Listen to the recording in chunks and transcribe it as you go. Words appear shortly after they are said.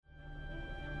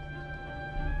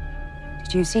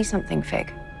Did you see something,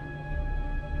 Fig?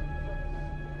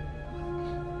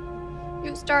 It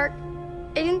was dark.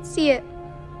 I didn't see it,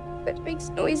 but it makes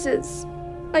noises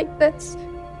like this.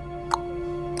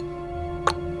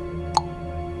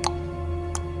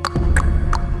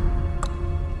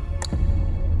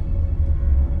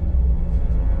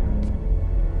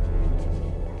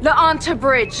 La'anta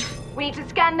Bridge. We need to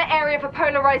scan the area for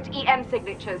polarized EM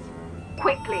signatures.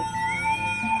 Quickly.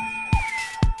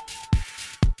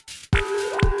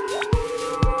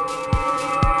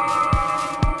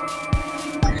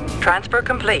 Transfer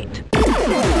complete.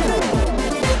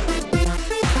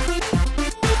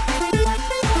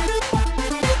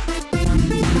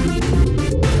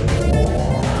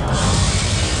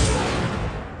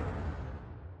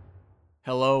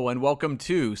 Hello and welcome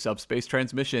to Subspace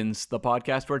Transmissions, the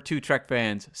podcast where two Trek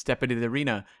fans step into the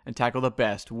arena and tackle the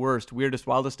best, worst, weirdest,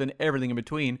 wildest, and everything in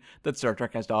between that Star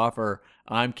Trek has to offer.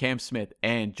 I'm Cam Smith,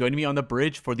 and joining me on the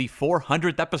bridge for the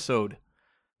 400th episode.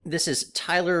 This is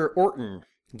Tyler Orton,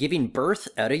 giving birth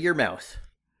out of your mouth.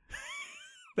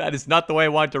 That is not the way I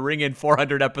want to ring in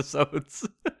 400 episodes.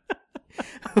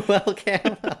 Well,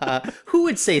 Cam, who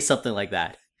would say something like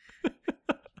that?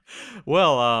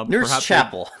 Well, Nurse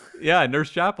Chapel. Yeah, Nurse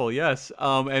Chapel, yes.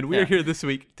 And we are Yeah. here this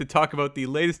week to talk about the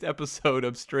latest episode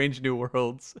of Strange New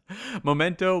Worlds,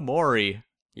 Memento Mori.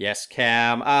 Yes,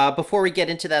 Cam. Before we get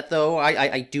into that, though,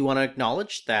 I do want to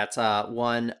acknowledge that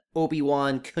one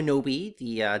Obi-Wan Kenobi,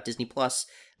 the Disney Plus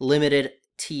limited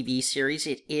TV series,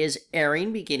 it is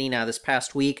airing beginning this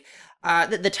past week.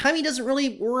 The timing doesn't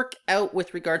really work out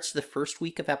with regards to the first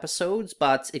week of episodes,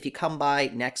 but if you come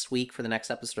by next week for the next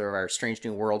episode of our Strange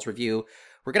New Worlds review,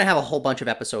 we're going to have a whole bunch of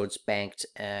episodes banked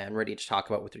and ready to talk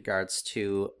about with regards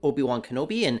to Obi-Wan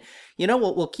Kenobi. And, you know,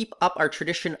 we'll keep up our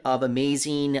tradition of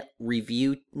amazing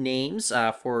review names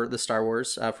for the Star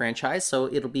Wars franchise. So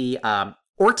it'll be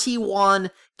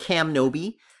Orti-Wan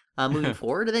Camnobi moving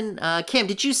forward. And then, Cam,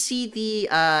 did you see the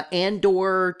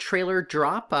Andor trailer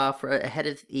drop for ahead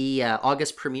of the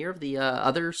August premiere of the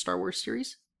other Star Wars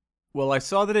series? Well, I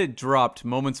saw that it dropped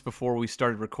moments before we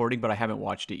started recording, but I haven't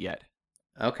watched it yet.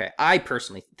 Okay, I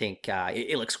personally think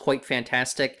it looks quite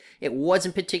fantastic. It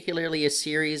wasn't particularly a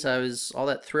series I was all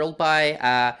that thrilled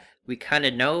by. We kind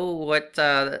of know what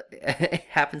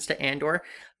happens to Andor,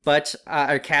 but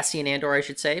or Cassian Andor, I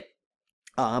should say.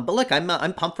 But look,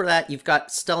 I'm pumped for that. You've got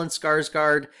Stellan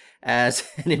Skarsgård as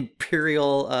an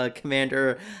Imperial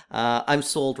commander. I'm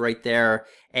sold right there,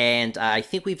 and I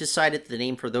think we've decided the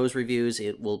name for those reviews.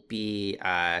 It will be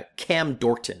Cam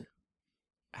Dorton.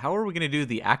 How are we going to do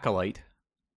the Acolyte?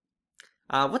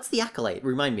 What's the Acolyte?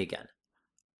 Remind me again.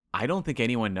 I don't think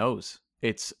anyone knows.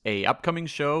 It's a upcoming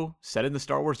show set in the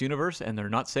Star Wars universe, and they're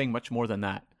not saying much more than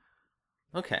that.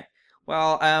 Okay.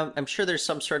 Well, I'm sure there's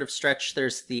some sort of stretch.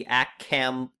 There's the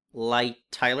Cam Light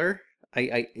Tyler.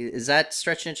 Is that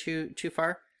stretching it too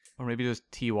far? Or maybe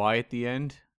just TY at the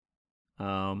end.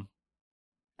 Cam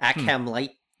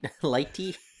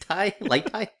Lighty Tie?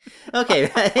 Okay,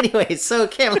 anyway, so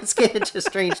Cam, let's get into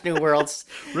Strange New Worlds.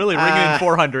 Really ringing in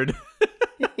 400.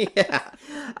 Yeah.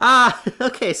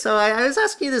 Okay, so I was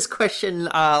asking you this question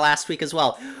last week as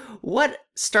well. What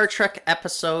Star Trek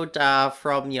episode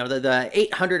from, the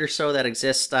 800 or so that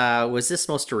exist was this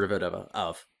most derivative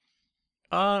of?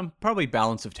 Probably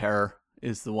Balance of Terror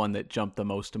is the one that jumped the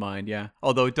most to mind, yeah.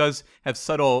 Although it does have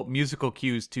subtle musical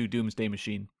cues to Doomsday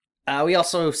Machine. We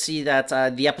also see that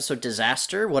the episode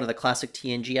Disaster, one of the classic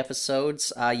TNG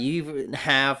episodes, you even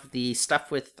have the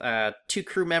stuff with two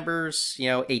crew members,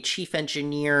 a chief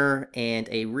engineer and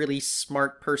a really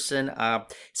smart person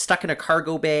stuck in a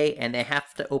cargo bay, and they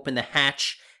have to open the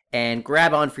hatch and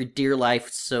grab on for dear life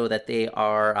so that they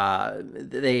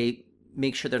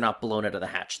make sure they're not blown out of the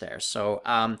hatch there. So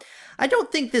I don't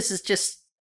think this is just,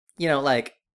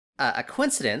 like a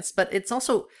coincidence, but it's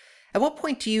also, at what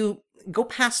point do you go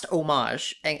past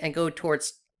homage and go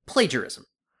towards plagiarism?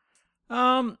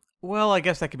 Well, I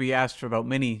guess that could be asked for about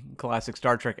many classic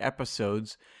Star Trek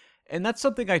episodes. And that's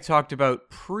something I talked about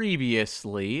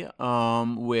previously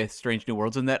with Strange New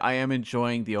Worlds, in that I am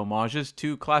enjoying the homages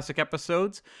to classic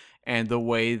episodes and the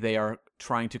way they are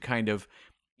trying to kind of...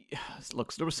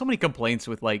 Look, there were so many complaints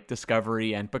with like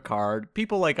Discovery and Picard,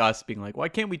 people like us being like, why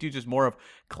can't we do just more of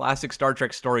classic Star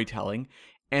Trek storytelling?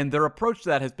 And their approach to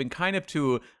that has been kind of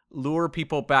to lure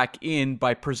people back in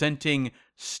by presenting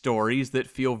stories that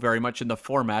feel very much in the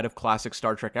format of classic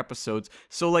Star Trek episodes.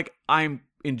 So, like, I'm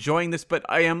enjoying this, but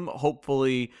I am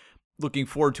hopefully looking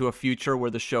forward to a future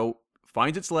where the show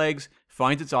finds its legs,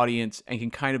 finds its audience, and can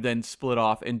kind of then split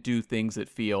off and do things that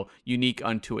feel unique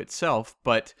unto itself.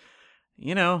 But,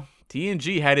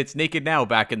 TNG had its Naked Now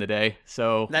back in the day,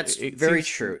 so... That's very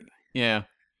true. Yeah.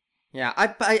 Yeah,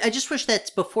 I just wish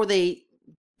that before they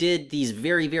did these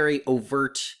very, very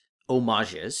overt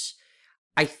homages,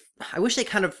 I wish they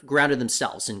kind of grounded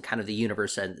themselves in kind of the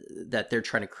universe that they're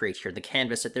trying to create here, the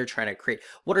canvas that they're trying to create.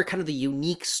 What are kind of the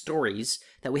unique stories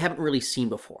that we haven't really seen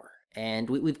before? And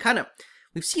we've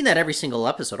seen that every single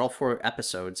episode, all 4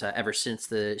 episodes, ever since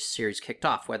the series kicked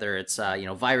off. Whether it's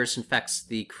virus infects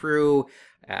the crew,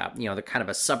 the kind of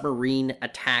a submarine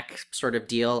attack sort of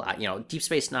deal. Deep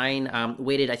Space Nine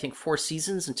waited, I think, 4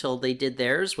 seasons until they did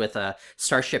theirs with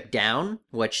Starship Down,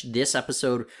 which this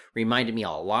episode reminded me a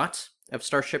lot of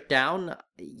Starship Down.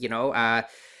 We had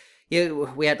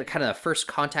the kind of the first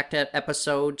contact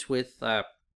episode with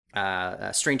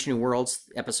Strange New Worlds,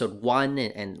 episode 1,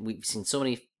 and we've seen so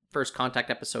many first contact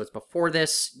episodes before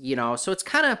this, so it's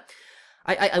kind of,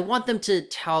 I want them to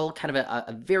tell kind of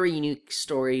a very unique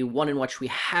story, one in which we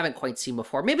haven't quite seen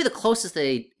before. Maybe the closest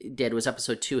they did was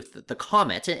episode 2 with the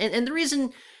comet, and the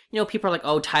reason, people are like,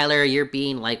 oh, Tyler, you're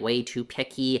being like way too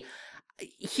picky.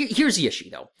 Here's the issue,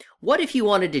 though. What if you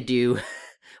wanted to do...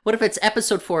 What if it's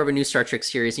episode 4 of a new Star Trek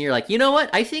series, and you're like, you know what?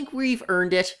 I think we've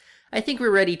earned it. I think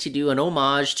we're ready to do an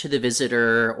homage to The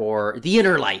Visitor or The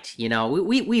Inner Light.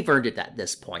 We've earned it at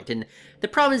this point. And the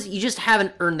problem is you just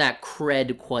haven't earned that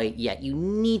cred quite yet. You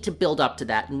need to build up to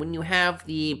that. And when you have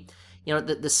the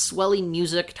swelling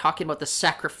music talking about the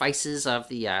sacrifices of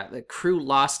the crew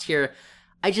lost here,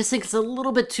 I just think it's a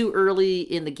little bit too early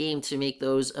in the game to make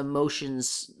those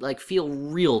emotions feel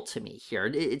real to me here.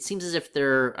 It seems as if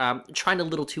they're trying a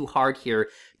little too hard here.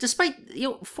 Despite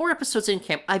 4 episodes in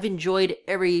camp, I've enjoyed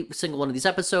every single one of these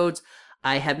episodes.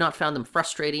 I have not found them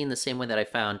frustrating the same way that I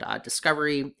found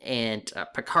Discovery and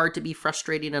Picard to be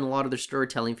frustrating in a lot of their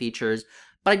storytelling features.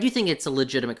 But I do think it's a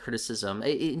legitimate criticism.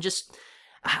 I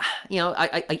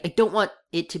don't want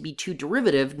it to be too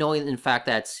derivative, knowing in fact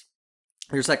that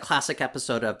there's that classic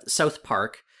episode of South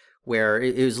Park where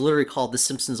it was literally called The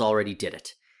Simpsons Already Did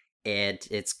It. And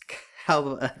it's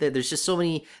how there's just so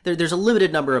many, there's a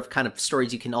limited number of kind of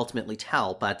stories you can ultimately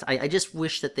tell, but I just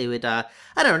wish that they would,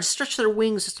 just stretch their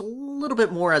wings just a little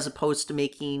bit more, as opposed to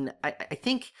making, I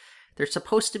think they're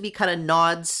supposed to be kind of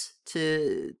nods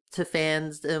to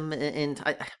fans, and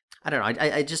I don't know.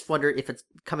 I just wonder if it's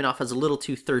coming off as a little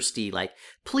too thirsty. Like,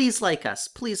 please like us.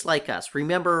 Please like us.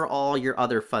 Remember all your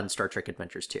other fun Star Trek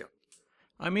adventures, too.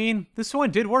 I mean, this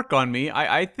one did work on me.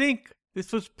 I think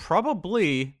this was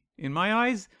probably, in my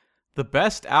eyes, the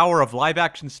best hour of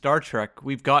live-action Star Trek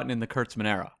we've gotten in the Kurtzman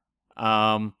era.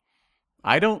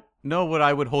 I don't know what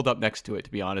I would hold up next to it,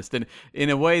 to be honest. And in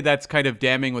a way, that's kind of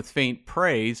damning with faint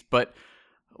praise, but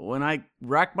when I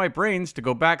rack my brains to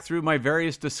go back through my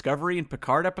various Discovery and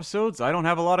Picard episodes, I don't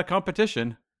have a lot of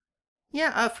competition.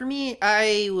 Yeah, for me,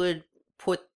 I would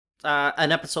put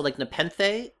an episode like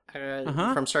Nepenthe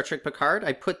from Star Trek Picard.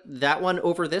 I put that one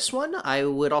over this one. I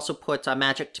would also put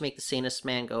Magic to Make the Sanest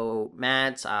Man Go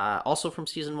Mad, also from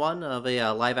season 1 of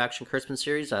a live-action Kurtzman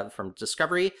series from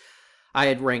Discovery.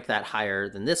 I'd rank that higher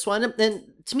than this one. And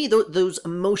to me, those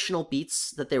emotional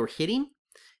beats that they were hitting,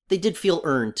 they did feel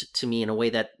earned to me in a way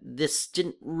that this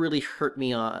didn't really hit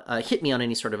me on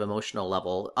any sort of emotional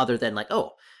level, other than like,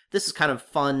 oh, this is kind of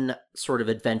fun sort of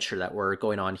adventure that we're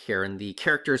going on here, and the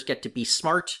characters get to be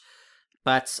smart.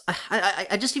 But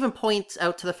I just even point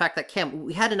out to the fact that, Cam,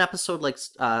 we had an episode like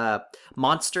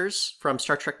Monsters from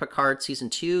Star Trek Picard Season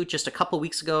 2 just a couple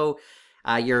weeks ago.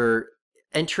 You're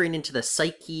entering into the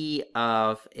psyche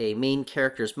of a main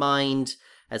character's mind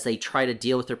as they try to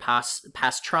deal with their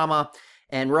past trauma.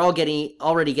 And we're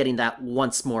already getting that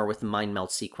once more with the mind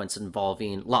meld sequence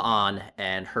involving La'an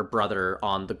and her brother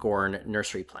on the Gorn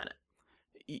nursery planet.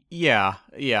 Yeah.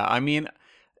 I mean,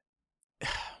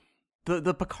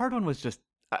 the Picard one was just...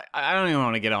 I don't even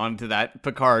want to get on to that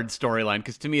Picard storyline,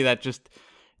 because to me that just...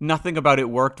 Nothing about it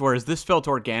worked, whereas this felt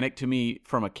organic to me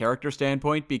from a character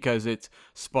standpoint, because it's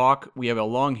Spock. We have a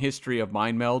long history of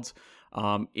mind melds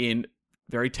in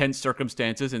very tense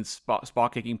circumstances, and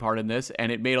Spock taking part in this,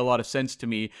 and it made a lot of sense to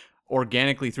me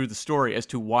organically through the story as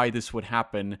to why this would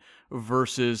happen,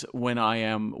 versus when I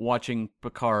am watching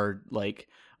Picard like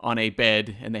on a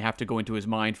bed and they have to go into his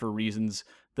mind for reasons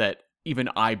that even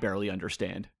I barely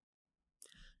understand.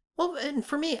 Well, and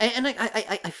for me, and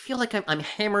I feel like I'm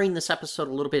hammering this episode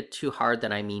a little bit too hard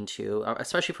than I mean to,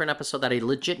 especially for an episode that I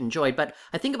legit enjoyed. But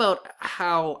I think about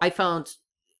how I found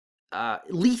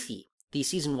Lethe, the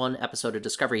season 1 episode of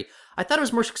Discovery. I thought it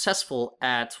was more successful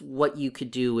at what you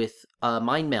could do with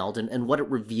mind meld and what it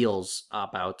reveals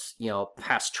about,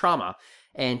 past trauma,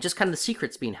 and just kind of the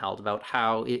secrets being held about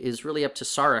how it is really up to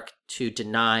Sarek to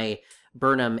deny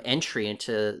Burnham entry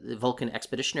into the Vulcan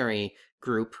Expeditionary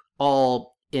Group,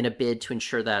 all in a bid to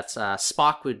ensure that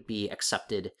Spock would be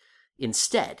accepted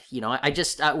instead. You know, I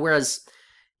just whereas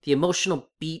the emotional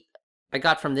beat I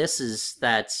got from this is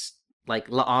that like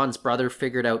La'an's brother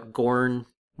figured out Gorn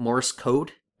Morse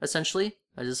code essentially.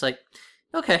 I was just like,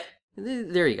 okay,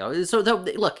 there you go. So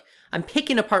look, I'm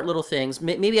picking apart little things.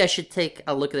 Maybe I should take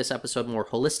a look at this episode more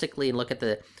holistically and look at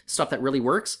the stuff that really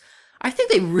works. I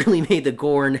think they really made the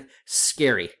Gorn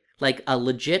scary, like a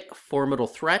legit formidable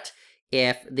threat.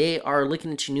 If they are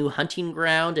looking into new hunting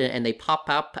ground and they pop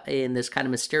up in this kind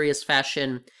of mysterious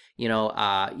fashion,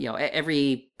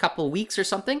 every couple of weeks or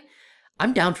something,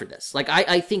 I'm down for this. Like,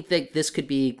 I think that this could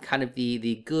be kind of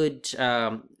the good,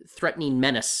 threatening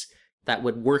menace that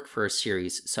would work for a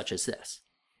series such as this.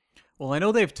 Well, I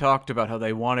know they've talked about how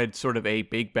they wanted sort of a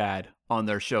big bad on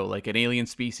their show, like an alien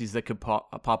species that could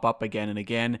pop up again and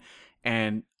again.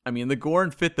 And I mean, the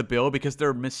Gorn fit the bill because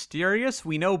they're mysterious.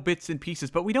 We know bits and pieces,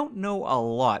 but we don't know a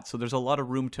lot. So there's a lot of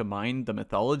room to mine the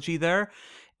mythology there.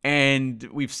 And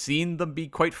we've seen them be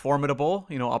quite formidable,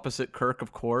 you know, opposite Kirk,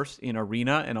 of course, in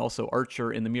Arena, and also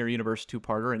Archer in the Mirror Universe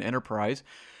two-parter and Enterprise.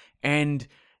 And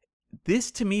this,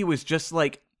 to me, was just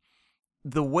like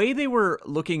the way they were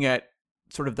looking at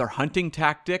sort of their hunting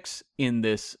tactics in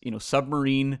this, you know,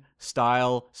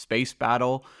 submarine-style space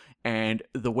battle. And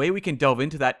the way we can delve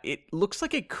into that, it looks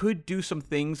like it could do some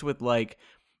things with, like,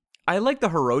 I like the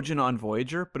Hirogen on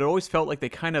Voyager, but it always felt like they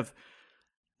kind of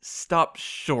stopped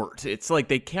short. It's like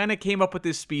they kind of came up with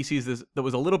this species that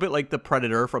was a little bit like the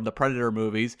Predator from the Predator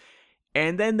movies,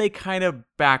 and then they kind of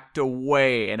backed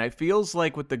away. And it feels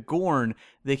like with the Gorn,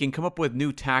 they can come up with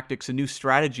new tactics and new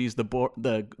strategies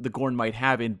the Gorn might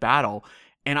have in battle.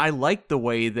 And I like the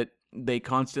way that they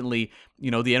constantly,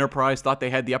 you know, the Enterprise thought they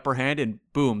had the upper hand, and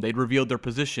boom, they'd revealed their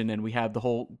position, and we have the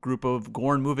whole group of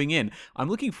Gorn moving in. I'm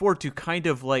looking forward to kind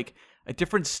of like a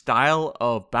different style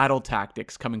of battle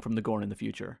tactics coming from the Gorn in the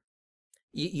future.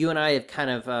 You and I have kind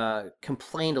of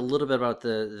complained a little bit about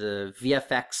the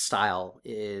VFX style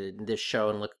in this show,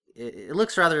 and it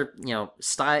looks rather, you know,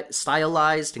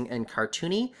 stylized and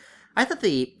cartoony. I thought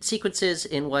the sequences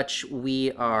in which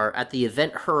we are at the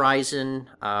event horizon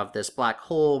of this black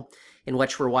hole, in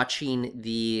which we're watching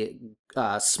the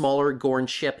smaller Gorn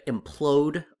ship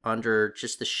implode under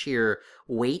just the sheer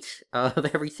weight of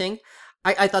everything,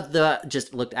 I thought that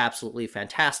just looked absolutely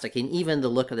fantastic. And even the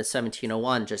look of the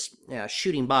 1701 just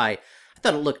shooting by, I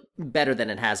thought it looked better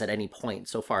than it has at any point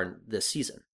so far this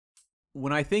season.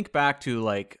 When I think back to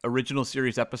like original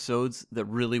series episodes that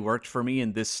really worked for me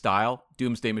in this style,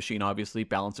 Doomsday Machine, obviously,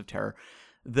 Balance of Terror,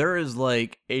 there is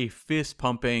like a fist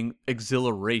pumping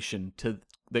exhilaration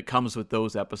that comes with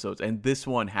those episodes. And this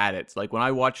one had it. It's like when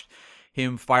I watched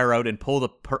him fire out and pull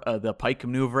the Pike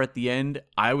maneuver at the end,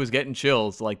 I was getting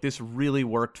chills. Like, this really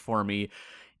worked for me.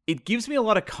 It gives me a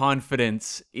lot of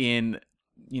confidence in,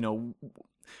 you know,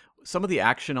 some of the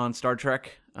action on Star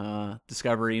Trek,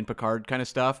 Discovery and Picard kind of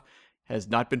stuff has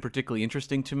not been particularly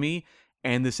interesting to me.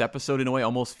 And this episode, in a way,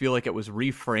 almost feel like it was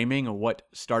reframing of what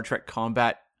Star Trek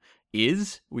combat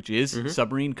is, which is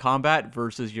submarine combat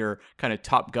versus your kind of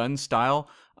Top Gun style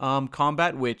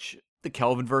combat, which the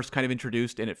Kelvinverse kind of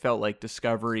introduced, and it felt like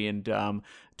Discovery and,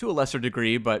 to a lesser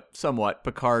degree, but somewhat,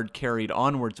 Picard carried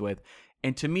onwards with.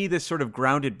 And to me, this sort of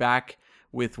grounded back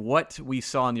with what we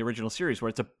saw in the original series, where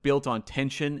it's built on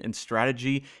tension and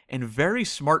strategy and very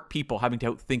smart people having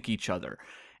to outthink each other.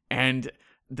 And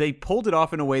they pulled it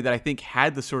off in a way that I think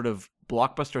had the sort of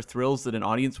blockbuster thrills that an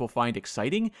audience will find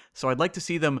exciting. So I'd like to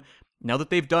see them, now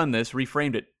that they've done this,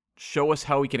 reframed it, show us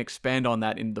how we can expand on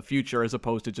that in the future, as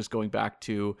opposed to just going back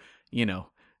to, you know,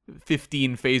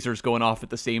 15 phasers going off at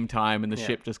the same time and the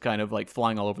ship just kind of like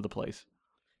flying all over the place.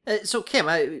 So Kim,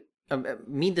 I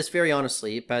mean this very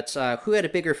honestly, but who had a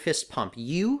bigger fist pump,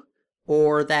 you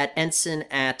or that ensign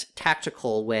at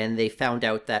Tactical when they found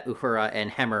out that Uhura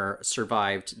and Hemmer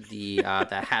survived the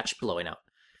hatch blowing out?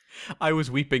 I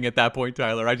was weeping at that point,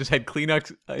 Tyler. I just had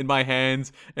Kleenex in my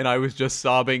hands and I was just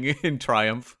sobbing in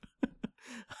triumph.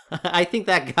 I think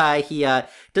that guy,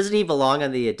 doesn't he belong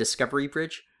on the Discovery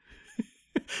bridge?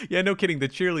 Yeah, no kidding. The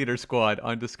cheerleader squad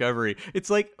on Discovery. It's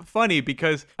like funny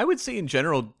because I would say in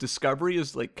general, Discovery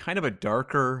is like kind of a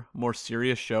darker, more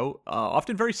serious show,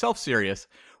 often very self-serious.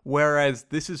 Whereas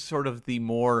this is sort of the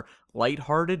more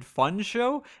lighthearted, fun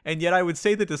show. And yet I would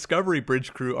say the Discovery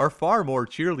Bridge crew are far more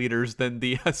cheerleaders than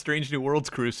the Strange New Worlds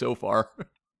crew so far.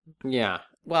 Yeah.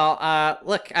 Well,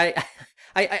 look, I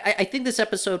think this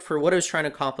episode, for what it was trying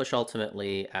to accomplish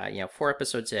ultimately, 4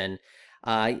 episodes in,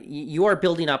 you are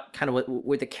building up kind of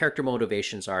what the character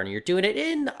motivations are, and you're doing it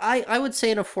in, I would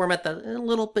say, in a format that's a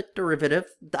little bit derivative.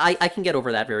 I can get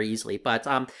over that very easily, but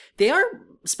they are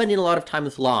spending a lot of time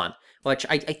with La'an, which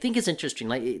I think is interesting.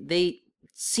 Like they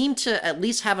seem to at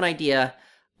least have an idea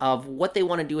of what they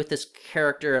want to do with this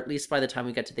character, at least by the time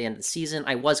we get to the end of the season.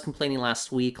 I was complaining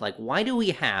last week, like, why do we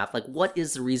have, like, what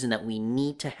is the reason that we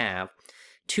need to have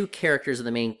two characters in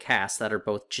the main cast that are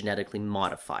both genetically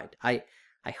modified? I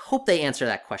hope they answer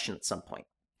that question at some point.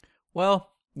 Well,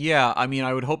 yeah, I mean,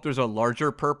 I would hope there's a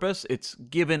larger purpose. It's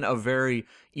given a very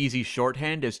easy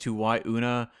shorthand as to why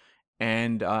Una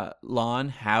and Lon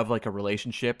have like a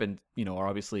relationship and, you know, are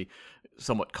obviously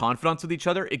somewhat confidants with each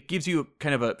other. It gives you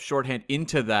kind of a shorthand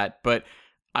into that, but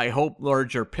I hope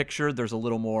larger picture there's a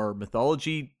little more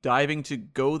mythology diving to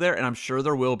go there, and I'm sure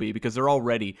there will be because they're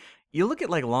already. You look at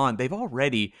like Lon, they've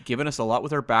already given us a lot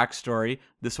with her backstory.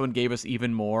 This one gave us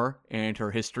even more, and her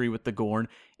history with the Gorn.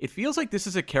 It feels like this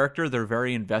is a character they're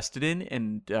very invested in,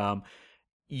 and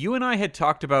you and I had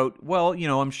talked about, well, you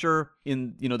know, I'm sure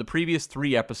in, you know, the previous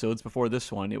 3 episodes before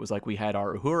this one, it was like we had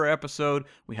our Uhura episode,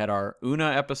 we had our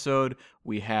Una episode,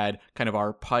 we had kind of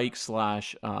our Pike /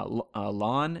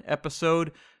 Lon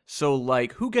episode. So,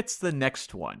 like, who gets the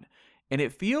next one? And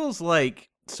it feels like,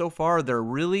 so far, they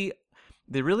really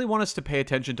want us to pay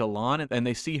attention to Lon, and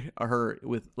they see her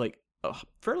with, like, a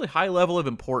fairly high level of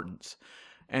importance.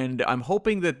 And I'm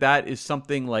hoping that is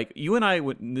something like, you and I,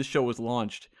 when this show was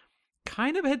launched,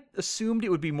 kind of had assumed it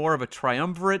would be more of a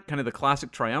triumvirate, kind of the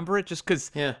classic triumvirate, just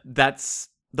because that's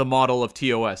the model of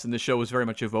TOS, and the show was very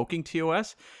much evoking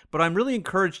TOS. But I'm really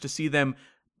encouraged to see them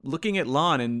looking at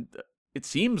Lon, and it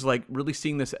seems like really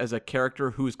seeing this as a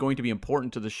character who is going to be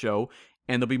important to the show,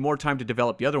 and there'll be more time to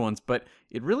develop the other ones. But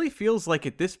it really feels like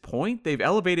at this point, they've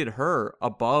elevated her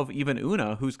above even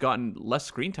Una, who's gotten less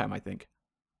screen time, I think.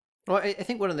 Well, I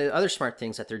think one of the other smart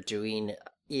things that they're doing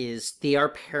is they are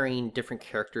pairing different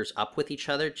characters up with each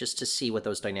other just to see what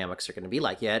those dynamics are going to be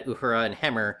like. You had Uhura and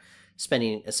Hemmer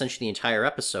spending essentially the entire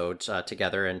episode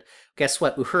together, and guess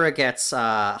what? Uhura gets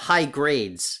high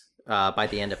grades by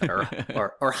the end of it,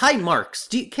 or high marks.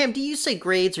 Cam, do you say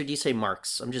grades or do you say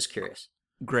marks? I'm just curious.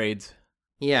 Grades.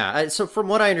 Yeah, so from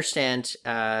what I understand,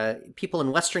 people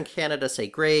in Western Canada say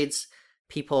grades,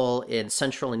 people in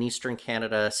Central and Eastern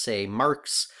Canada say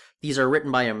marks. These are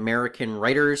written by American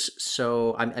writers,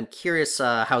 so I'm curious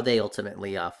how they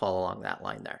ultimately fall along that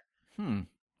line there.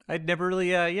 I'd never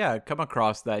really, come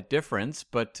across that difference,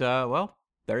 but, well,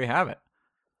 there you have it.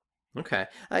 Okay.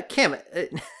 Cam,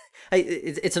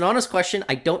 it's an honest question.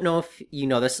 I don't know if you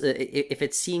know this. If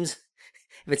it seems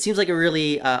like a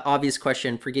really obvious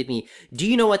question, forgive me. Do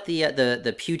you know what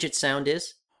the Puget Sound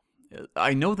is?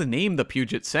 I know the name, the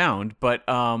Puget Sound, but,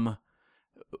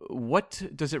 what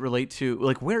does it relate to?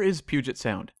 Like, where is Puget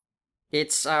Sound?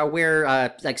 It's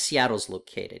where like Seattle's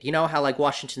located. You know how like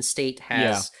Washington State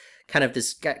has kind of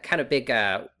this kind of big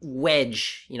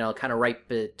wedge, you know, kind of right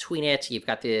between it. You've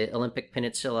got the Olympic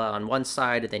Peninsula on one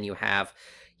side, and then you have,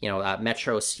 you know,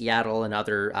 Metro Seattle and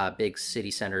other big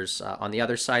city centers on the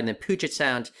other side. And then Puget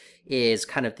Sound is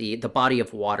kind of the body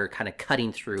of water kind of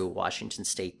cutting through Washington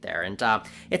State there. And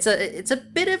it's a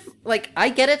bit of, like, I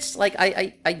get it. Like,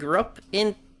 I grew up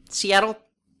in Seattle,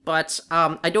 but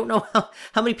I don't know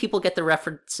how many people get the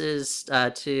references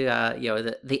to, you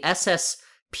know, the SS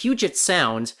Puget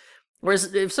Sound.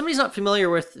 Whereas if somebody's not familiar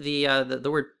with the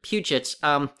word Puget,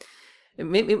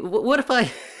 maybe, what if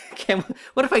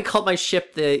I called my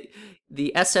ship the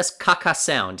SS Kaka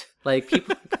Sound? Like,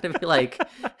 people are gonna be like,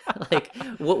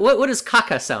 what does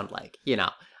Kaka sound like? You know,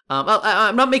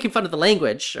 I'm not making fun of the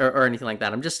language or anything like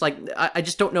that. I'm just like, I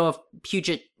just don't know if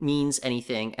Puget means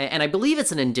anything, and I believe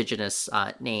it's an indigenous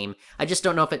name. I just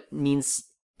don't know if it means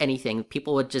anything.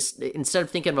 People would just, instead of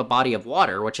thinking of a body of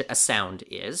water, which a sound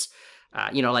is,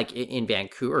 you know, like in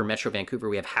Vancouver or Metro Vancouver,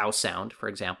 we have Howe Sound, for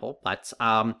example, but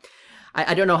I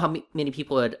don't know how many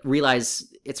people would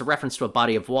realize it's a reference to a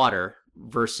body of water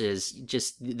versus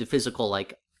just the physical,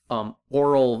 like,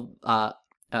 oral,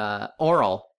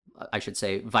 I should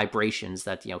say, vibrations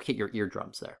that, you know, hit your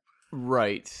eardrums there.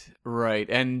 Right.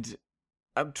 And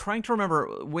I'm trying to remember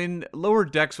when Lower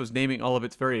Decks was naming all of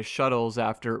its various shuttles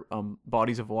after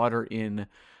bodies of water in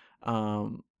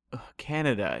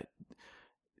Canada.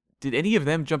 Did any of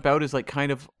them jump out as, like,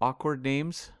 kind of awkward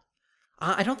names?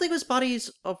 I don't think it was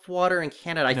bodies of water in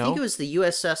Canada. I No? think it was the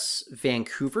USS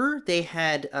Vancouver. They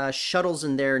had shuttles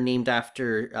in there named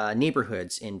after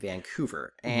neighborhoods in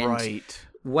Vancouver. And right.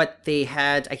 what they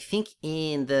had, I think,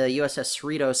 in the USS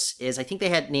Cerritos is, I think they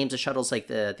had names of shuttles like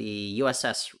the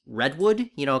USS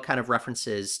Redwood, you know, kind of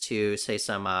references to, say,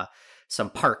 some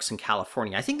parks in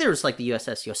California. I think there was, like, the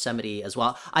USS Yosemite as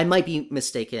well. I might be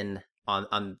mistaken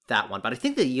on that one, but I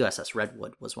think the USS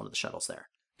Redwood was one of the shuttles there.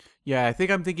 Yeah, I think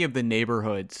I'm thinking of the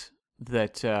neighborhoods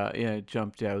that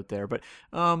jumped out there. But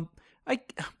I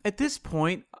at this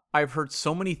point, I've heard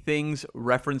so many things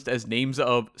referenced as names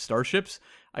of starships.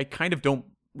 I kind of don't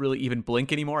really even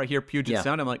blink anymore. I hear Puget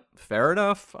Sound. I'm like, fair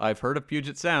enough. I've heard of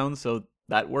Puget Sound, so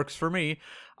that works for me.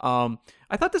 I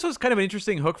thought this was kind of an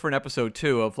interesting hook for an episode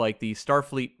too, of like the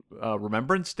Starfleet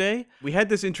Remembrance Day. We had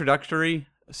this introductory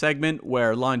segment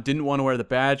where La'an didn't want to wear the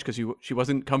badge because she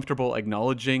wasn't comfortable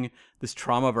acknowledging this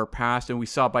trauma of her past, and we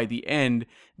saw by the end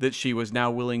that she was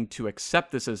now willing to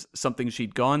accept this as something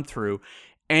she'd gone through.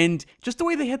 And just the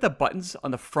way they had the buttons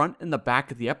on the front and the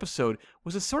back of the episode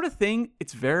was a sort of thing,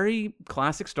 it's very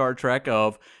classic Star Trek,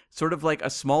 of sort of like a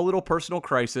small little personal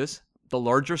crisis, the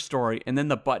larger story, and then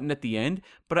the button at the end.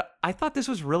 But I thought this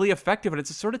was really effective, and it's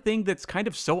the sort of thing that's kind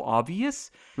of so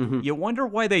obvious. You wonder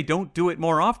why they don't do it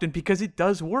more often, because it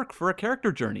does work for a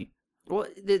character journey. Well,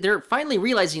 they're finally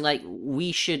realizing, like,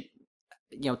 we should,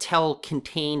 tell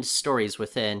contained stories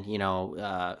within,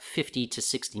 50 to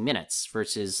 60 minutes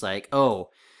versus like, oh,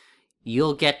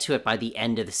 you'll get to it by the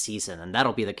end of the season, and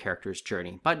that'll be the character's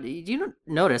journey. But you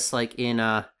notice, like, in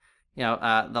the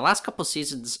last couple of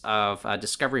seasons of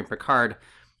Discovery and Picard,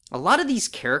 a lot of these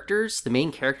characters, the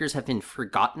main characters, have been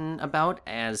forgotten about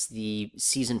as the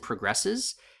season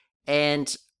progresses.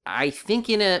 And I think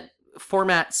in a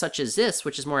format such as this,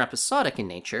 which is more episodic in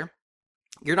nature,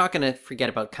 you're not going to forget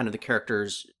about kind of the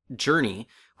character's journey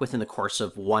within the course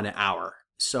of 1 hour.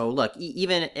 So look,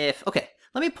 even if... Okay,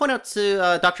 let me point out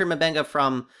to Dr. M'Benga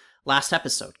from last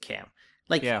episode, Cam.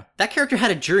 Like, that character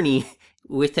had a journey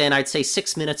within, I'd say,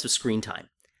 6 minutes of screen time.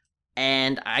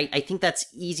 And I think that's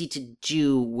easy to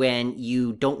do when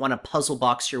you don't want to puzzle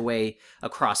box your way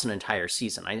across an entire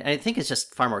season. I think it's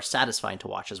just far more satisfying to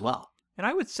watch as well. And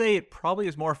I would say it probably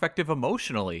is more effective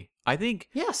emotionally. I think...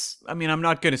 Yes. I mean, I'm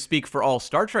not going to speak for all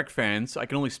Star Trek fans. I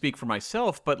can only speak for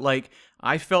myself. But, like,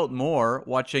 I felt more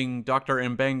watching Dr.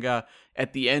 M'Benga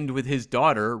at the end with his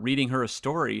daughter, reading her a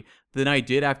story, than I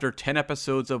did after 10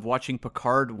 episodes of watching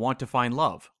Picard want to find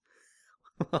love.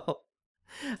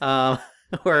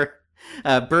 Or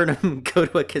Burnham go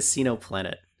to a casino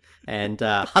planet and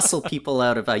hustle people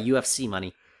out of UFC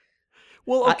money.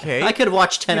 Well, okay. I could have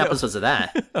watched 10 episodes of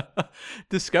that.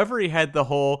 Discovery had the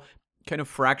whole kind of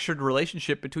fractured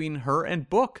relationship between her and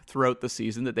Book throughout the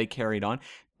season that they carried on.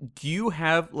 Do you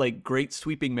have, like, great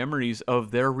sweeping memories of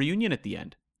their reunion at the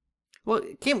end? Well,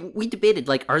 Cam, we debated,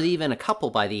 like, are they even a couple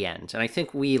by the end? And I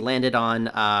think we landed on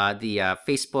the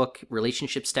Facebook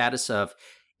relationship status of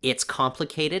it's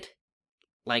complicated.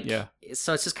 Like,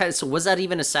 so it's just kind of, so was that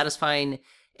even a satisfying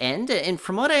end? And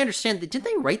from what I understand, didn't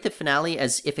they write the finale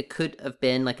as if it could have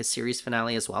been like a series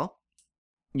finale as well?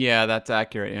 Yeah, that's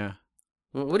accurate, yeah.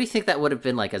 What do you think that would have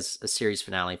been like as a series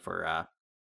finale for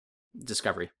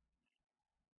Discovery?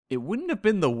 It wouldn't have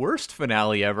been the worst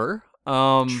finale ever.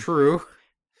 True.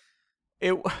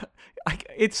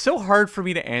 It's so hard for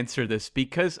me to answer this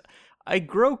because I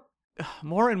grow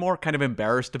more and more kind of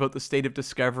embarrassed about the state of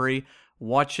Discovery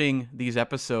watching these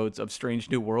episodes of Strange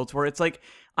New Worlds, where it's like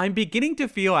I'm beginning to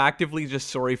feel actively just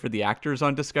sorry for the actors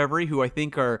on Discovery, who I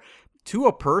think are, to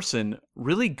a person,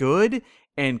 really good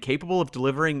and capable of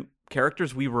delivering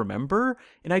characters we remember.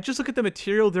 And I just look at the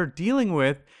material they're dealing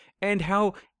with and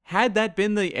how, had that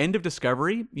been the end of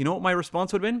Discovery, you know what my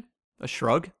response would have been? A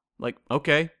shrug. Like,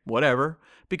 okay, whatever.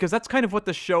 Because that's kind of what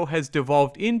the show has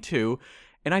devolved into.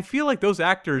 And I feel like those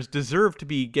actors deserve to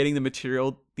be getting the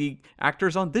material the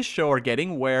actors on this show are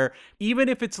getting, where even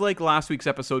if it's like last week's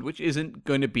episode, which isn't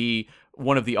going to be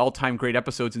one of the all-time great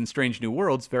episodes in Strange New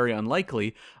Worlds, very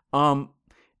unlikely,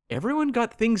 everyone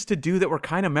got things to do that were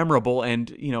kind of memorable.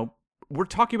 And, we're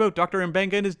talking about Dr.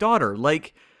 M'Benga and his daughter.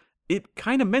 Like, it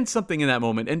kind of meant something in that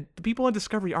moment. And the people on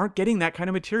Discovery aren't getting that kind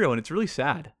of material, and it's really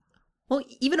sad. Well,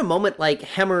 even a moment like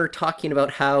Hemmer talking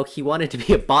about how he wanted to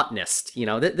be a botanist,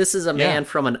 this is a man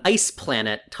from an ice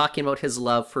planet talking about his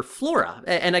love for flora.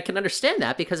 And I can understand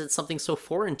that because it's something so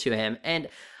foreign to him. And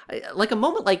like a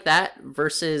moment like that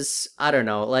versus, I don't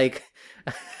know, like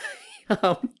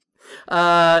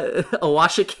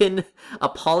Awashikin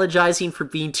apologizing for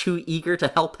being too eager to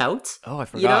help out. Oh, I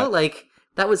forgot. Like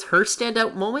that was her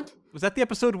standout moment. Was that the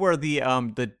episode where the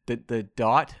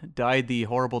Dot died the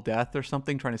horrible death or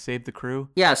something, trying to save the crew?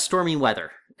 Yeah, stormy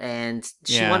weather. And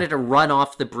she wanted to run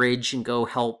off the bridge and go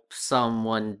help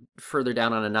someone further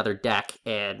down on another deck.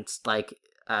 And, like,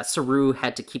 Saru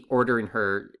had to keep ordering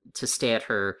her to stay at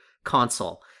her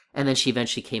console. And then she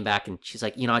eventually came back and she's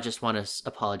like, I just want to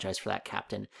apologize for that,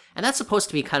 Captain. And that's supposed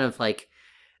to be kind of like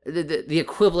the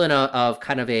equivalent of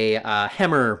kind of a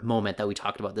Hemmer moment that we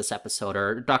talked about this episode,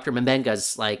 or Dr.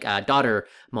 M'Benga's like daughter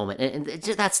moment, and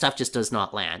that stuff just does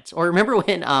not land. Or remember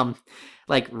when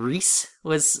like Reese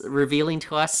was revealing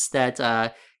to us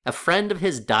that a friend of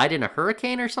his died in a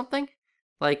hurricane or something.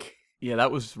 Like, Yeah,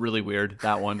 that was really weird.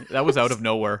 That one. That was out of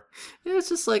nowhere. it was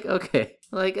just like, okay.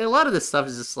 Like, a lot of this stuff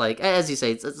is just like, as you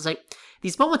say, it's like,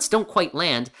 these moments don't quite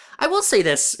land. I will say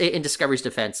this in Discovery's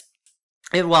defense,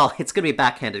 and well, it's going to be a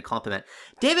backhanded compliment.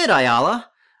 David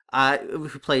Ayala, who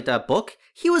played Book,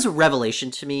 he was a revelation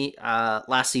to me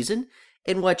last season,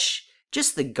 in which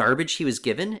just the garbage he was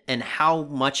given and how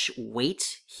much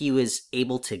weight he was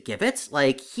able to give it.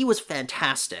 Like, he was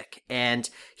fantastic. And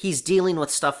he's dealing with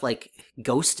stuff like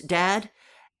Ghost Dad.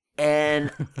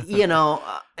 And, you know,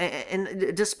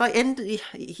 and despite, and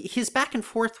his back and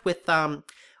forth with,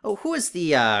 who is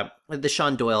the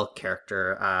Sean Doyle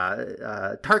character?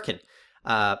 Tarkin.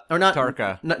 Or not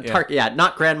Tarka. Not, Yeah. yeah,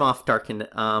 not Grand Moff Tarkin.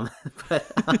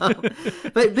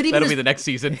 But even That'll be the next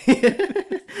season.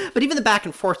 but even the back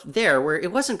and forth there, where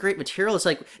it wasn't great material, it's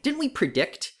like, didn't we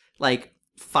predict like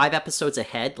 5 episodes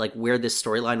ahead, like where this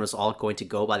storyline was all going to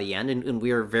go by the end, and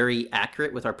we were very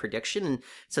accurate with our prediction, and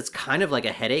so it's kind of like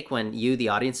a headache when you, the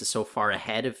audience, is so far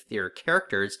ahead of your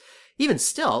characters. Even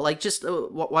still, like just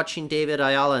watching David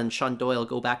Ayala and Sean Doyle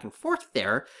go back and forth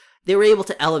there, they were able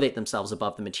to elevate themselves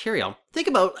above the material. Think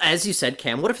about, as you said,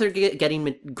 Cam, what if they're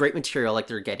getting great material like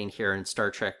they're getting here in Star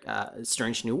Trek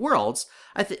Strange New Worlds?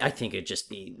 I think it'd just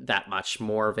be that much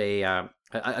more of a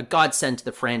godsend to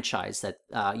the franchise that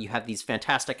you have these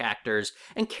fantastic actors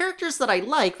and characters that I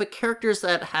like, but characters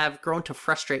that have grown to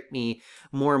frustrate me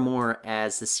more and more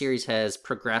as the series has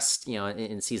progressed, you know,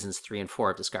 in seasons 3 and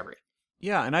 4 of Discovery.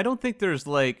 Yeah, and I don't think there's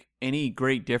like any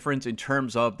great difference in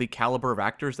terms of the caliber of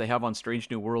actors they have on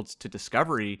Strange New Worlds to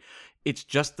Discovery. It's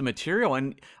just the material.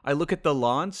 And I look at the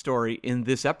Lon story in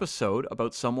this episode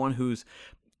about someone who's,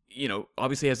 you know,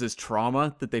 obviously has this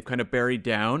trauma that they've kind of buried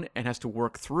down and has to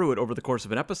work through it over the course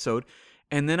of an episode.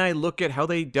 And then I look at how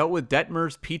they dealt with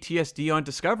Detmer's PTSD on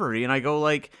Discovery, and I go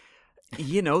like,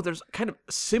 you know, there's kind of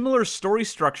similar story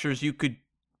structures you could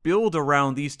build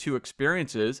around these two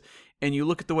experiences. And you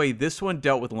look at the way this one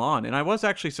dealt with Lon, and I was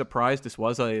actually surprised this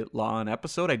was a Lon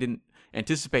episode. I didn't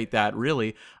anticipate that,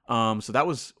 really. So that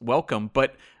was welcome.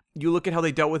 But you look at how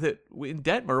they dealt with it in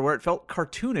Detmer, where it felt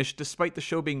cartoonish, despite the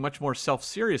show being much more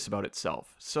self-serious about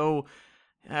itself. So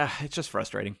it's just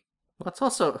frustrating. Well, it's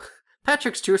also,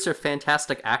 Patrick Stewart's a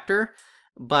fantastic actor,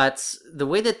 but the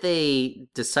way that they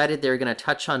decided they were going to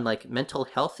touch on like mental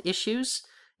health issues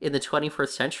in the 21st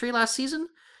century last season,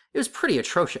 it was pretty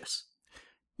atrocious.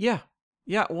 Yeah.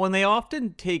 Yeah, when they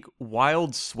often take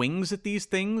wild swings at these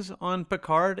things on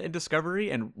Picard and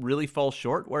Discovery and really fall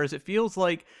short, whereas it feels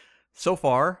like so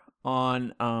far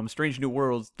on Strange New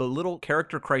Worlds, the little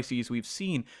character crises we've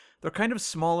seen, they're kind of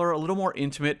smaller, a little more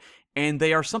intimate, and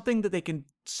they are something that they can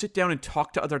sit down and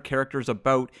talk to other characters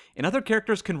about, and other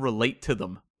characters can relate to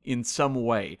them in some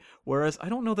way. Whereas I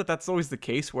don't know that that's always the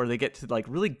case, where they get to like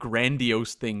really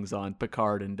grandiose things on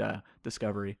Picard and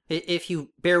Discovery. If you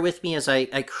bear with me as I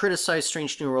criticize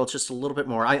Strange New Worlds just a little bit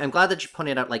more, I'm glad that you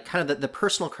pointed out like kind of the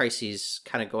personal crises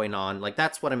kind of going on. Like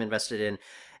that's what I'm invested in.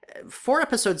 4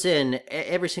 episodes in,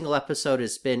 every single episode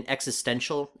has been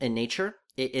existential in nature.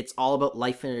 It's all about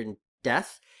life and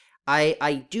death.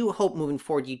 I do hope moving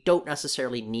forward you don't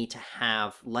necessarily need to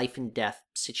have life and death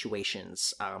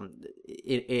situations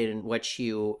in which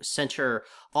you center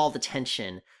all the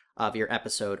tension of your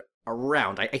episode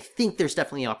around. I think there's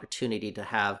definitely an opportunity to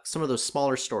have some of those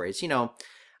smaller stories. You know,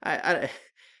 I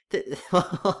don't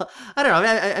know.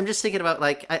 I'm just thinking about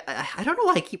like I don't know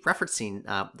why I keep referencing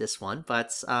this one,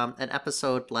 but an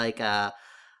episode like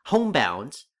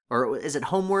Homebound, or is it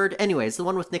Homeward? Anyways, the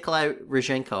one with Nikolai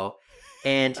Ryzhenko.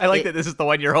 And I like that this is the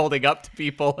one you're holding up to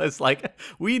people as like,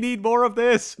 we need more of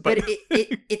this. But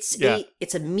it's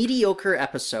it's a mediocre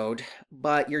episode,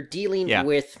 but you're dealing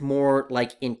with more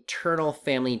like internal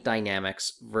family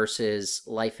dynamics versus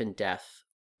life and death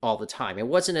all the time. It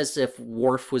wasn't as if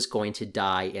Worf was going to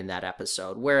die in that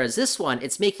episode. Whereas this one,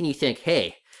 it's making you think,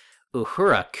 hey,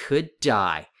 Uhura could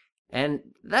die. And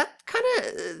that kind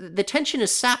of, the tension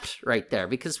is sapped right there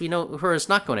because we know Uhura's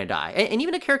not going to die. And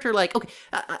even a character like, okay,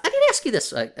 I need to ask you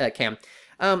this, Cam.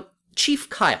 Chief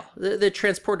Kyle, the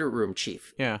transporter room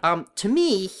chief. Yeah. To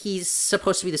me, he's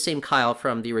supposed to be the same Kyle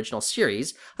from the original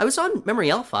series. I was on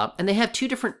Memory Alpha, and they have 2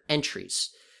 different entries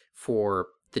for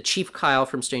the Chief Kyle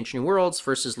from Strange New Worlds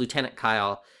versus Lieutenant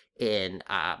Kyle in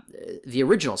the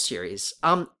original series.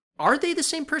 Are they the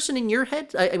same person in your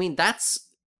head? I mean, that's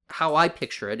how I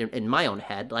picture it in my own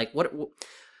head. Like, what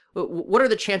are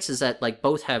the chances that like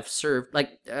both have served?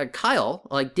 Like Kyle,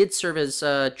 like did serve as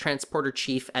transporter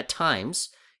chief at times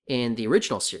in the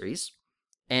original series,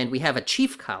 and we have a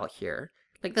Chief Kyle here.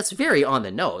 Like that's very on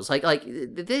the nose. Like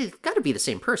they've got to be the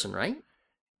same person, right?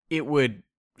 It would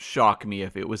shock me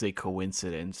if it was a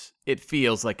coincidence. It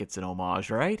feels like it's an homage,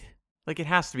 right? Like it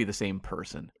has to be the same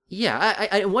person. Yeah,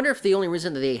 I wonder if the only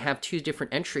reason that they have two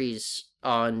different entries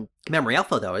on Memory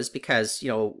Alpha, though, is because,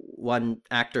 one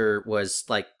actor was,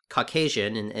 like,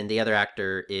 Caucasian and the other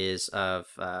actor is of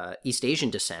East Asian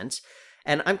descent.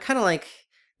 And I'm kind of like,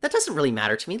 that doesn't really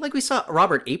matter to me. Like, we saw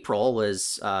Robert April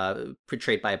was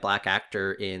portrayed by a black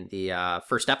actor in the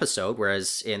first episode,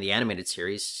 whereas in the animated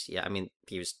series, yeah, I mean,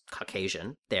 he was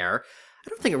Caucasian there. I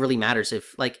don't think it really matters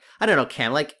if, like, I don't know,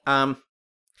 Cam, like,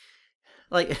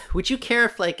 would you care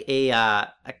if, like,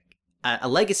 a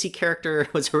legacy character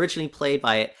was originally played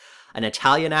by an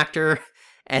Italian actor,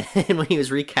 and then when he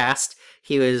was recast,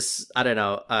 he was, I don't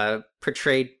know,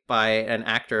 portrayed by an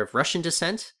actor of Russian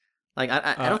descent? Like,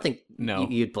 I don't think no.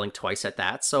 you'd blink twice at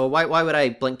that. So why would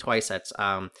I blink twice at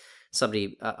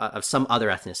somebody of some other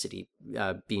ethnicity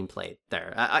being played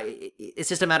there? It's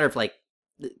just a matter of, like,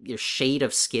 your shade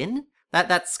of skin.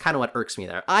 That's kind of what irks me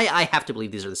there. I have to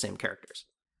believe these are the same characters.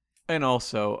 And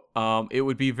also, it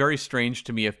would be very strange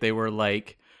to me if they were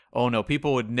like, oh no,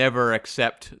 people would never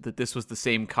accept that this was the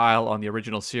same Kyle on the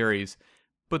original series,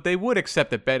 but they would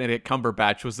accept that Benedict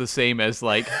Cumberbatch was the same as,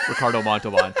 like, Ricardo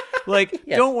Montalban. Like,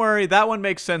 Yes. Don't worry, that one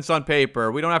makes sense on paper.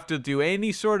 We don't have to do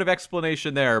any sort of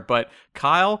explanation there, but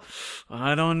Kyle,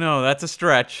 I don't know, that's a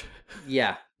stretch.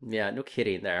 Yeah, no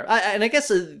kidding there. And I guess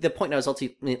the point I was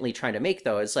ultimately trying to make,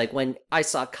 though, is, like, when I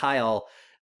saw Kyle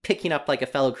picking up, like, a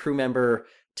fellow crew member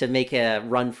to make a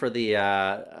run for the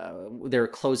they're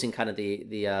closing kind of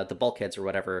the bulkheads or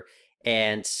whatever,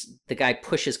 and the guy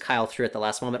pushes Kyle through at the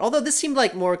last moment. Although this seemed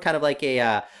like more kind of like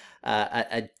a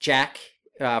Jack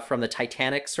from the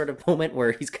Titanic sort of moment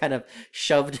where he's kind of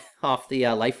shoved off the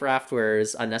life raft where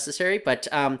it's unnecessary. But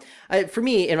for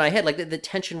me, in my head, like, the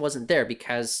tension wasn't there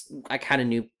because I kind of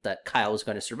knew that Kyle was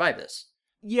going to survive this.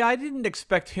 Yeah, I didn't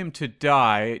expect him to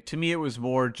die. To me, it was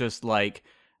more just like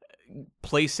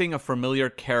placing a familiar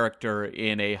character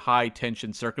in a high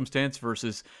tension circumstance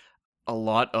versus a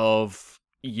lot of,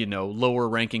 lower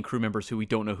ranking crew members who we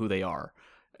don't know who they are.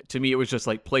 To me, it was just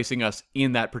like placing us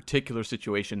in that particular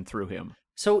situation through him.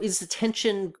 So is the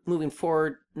tension moving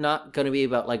forward not going to be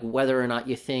about, like, whether or not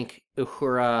you think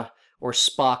Uhura or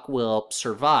Spock will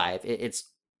survive? It's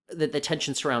the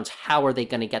tension surrounds how are they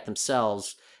going to get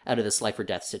themselves out of this life or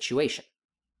death situation?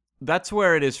 That's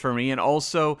where it is for me. And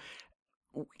also,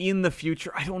 in the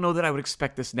future, I don't know that I would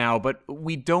expect this now, but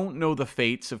we don't know the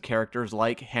fates of characters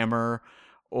like Hammer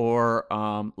or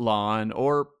Lon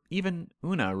or even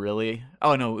Una, really.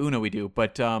 Oh, no, Una we do.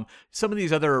 But some of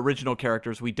these other original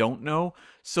characters we don't know.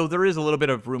 So there is a little bit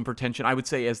of room for tension, I would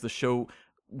say, as the show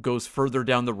goes further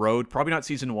down the road. Probably not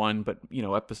season 1, but,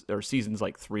 or seasons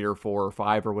like 3 or 4 or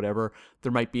 5 or whatever.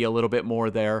 There might be a little bit more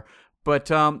there. But,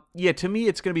 yeah, to me,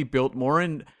 it's going to be built more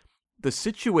in the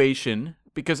situation,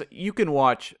 because you can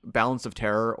watch Balance of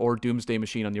Terror or Doomsday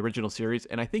Machine on the original series,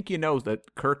 and I think you know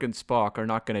that Kirk and Spock are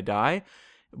not going to die,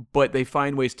 but they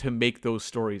find ways to make those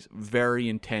stories very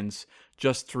intense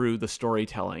just through the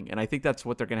storytelling. And I think that's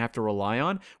what they're going to have to rely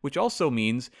on, which also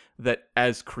means that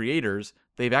as creators,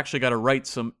 they've actually got to write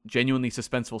some genuinely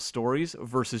suspenseful stories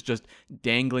versus just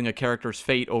dangling a character's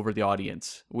fate over the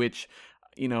audience, which,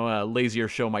 a lazier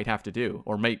show might have to do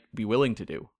or might be willing to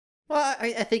do. Well,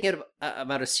 I think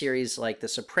about a series like The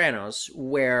Sopranos,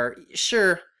 where,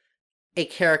 sure, a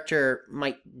character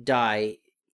might die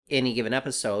any given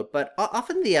episode, but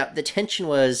often the tension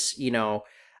was,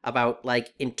 about,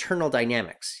 like, internal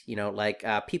dynamics, like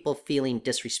people feeling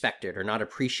disrespected or not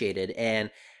appreciated, and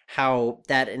how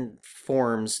that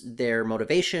informs their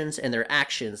motivations and their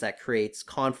actions. That creates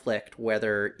conflict,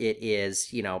 whether it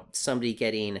is, somebody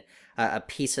getting a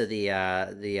piece of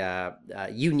the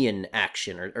union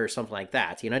action or something like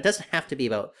that. It doesn't have to be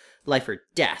about life or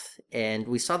death. And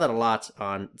we saw that a lot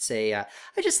on, say, I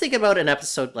just think about an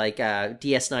episode like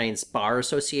DS9's Bar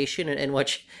Association, in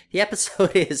which the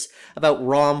episode is about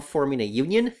Rom forming a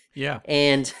union. Yeah.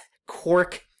 And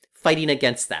Quark fighting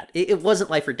against that. It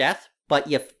wasn't life or death,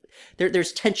 but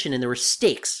there's tension and there were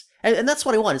stakes. And that's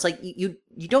what I want. It's like, you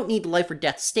don't need life or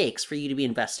death stakes for you to be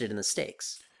invested in the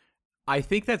stakes. I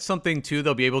think that's something, too,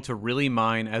 they'll be able to really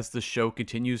mine as the show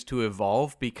continues to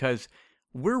evolve, because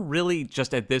we're really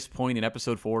just at this point in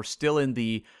episode 4 still in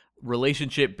the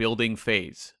relationship building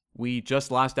phase. We just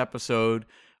last episode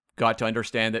got to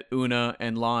understand that Una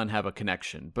and Lon have a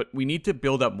connection, but we need to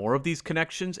build up more of these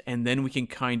connections, and then we can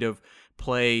kind of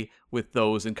play with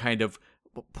those and kind of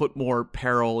put more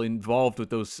peril involved with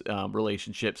those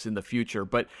relationships in the future.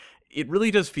 But it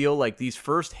really does feel like these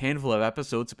first handful of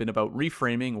episodes have been about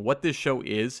reframing what this show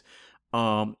is,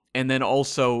 and then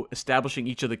also establishing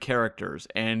each of the characters.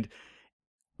 And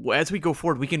as we go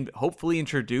forward, we can hopefully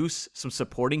introduce some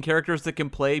supporting characters that can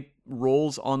play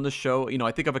roles on the show. You know,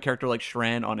 I think of a character like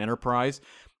Shran on Enterprise.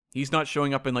 He's not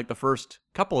showing up in like the first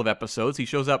couple of episodes. He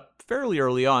shows up fairly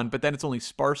early on, but then it's only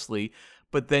sparsely,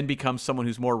 but then becomes someone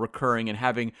who's more recurring and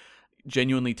having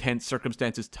genuinely tense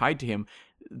circumstances tied to him.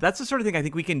 That's the sort of thing I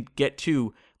think we can get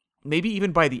to maybe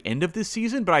even by the end of this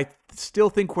season, but I still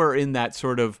think we're in that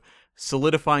sort of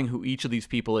solidifying who each of these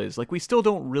people is. Like, we still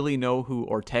don't really know who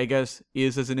Ortega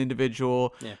is as an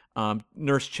individual. Yeah.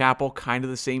 Nurse Chapel, kind of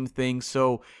the same thing.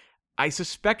 So I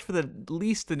suspect for at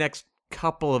least the next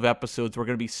couple of episodes, we're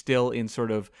going to be still in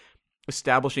sort of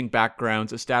establishing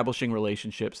backgrounds, establishing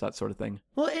relationships, that sort of thing.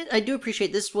 Well, I do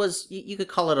appreciate this was, you could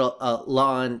call it a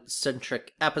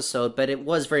La'an-centric episode, but it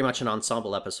was very much an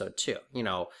ensemble episode too. You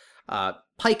know,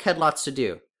 Pike had lots to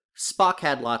do. Spock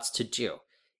had lots to do.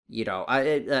 You know,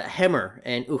 Hemmer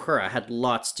and Uhura had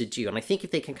lots to do. And I think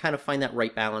if they can kind of find that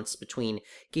right balance between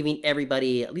giving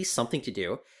everybody at least something to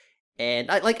do, and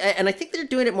I think they're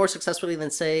doing it more successfully than,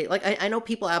 say, like, I know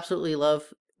people absolutely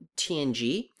love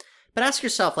TNG, but ask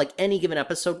yourself, like, any given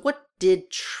episode, what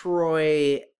did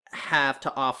Troi have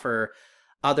to offer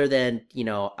other than, you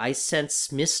know, I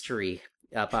sense mystery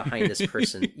behind this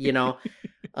person, you know?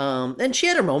 And she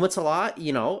had her moments a lot,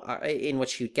 you know, in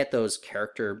which you get those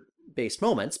character-based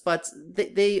moments, but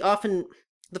they often,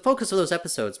 the focus of those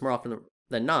episodes, more often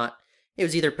than not, it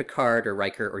was either Picard or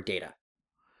Riker or Data.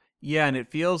 Yeah, and it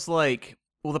feels like,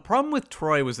 well, the problem with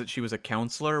Troi was that she was a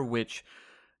counselor, which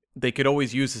they could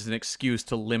always use as an excuse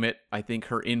to limit, I think,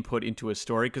 her input into a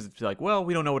story, because it's like, well,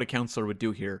 we don't know what a counselor would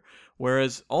do here.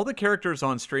 Whereas all the characters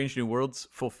on Strange New Worlds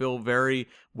fulfill very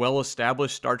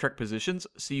well-established Star Trek positions,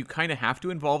 so you kind of have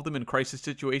to involve them in crisis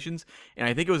situations. And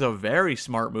I think it was a very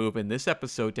smart move in this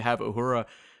episode to have Uhura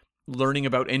learning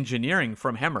about engineering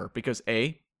from Hemmer, because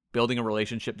A, building a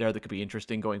relationship there that could be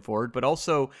interesting going forward, but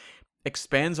also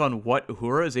expands on what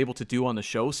Uhura is able to do on the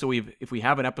show. So if we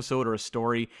have an episode or a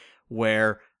story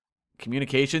where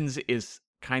communications is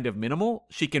kind of minimal,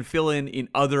 she can fill in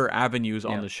other avenues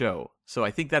on the show. So I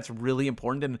think that's really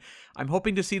important, and I'm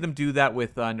hoping to see them do that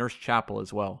with Nurse Chapel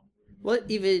as well. Well, it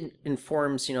even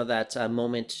informs, you know, that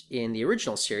moment in the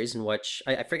original series in which,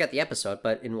 I forget the episode,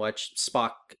 but in which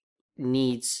Spock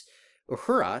needs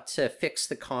Uhura to fix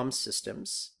the comm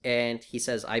systems, and he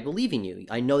says, I believe in you.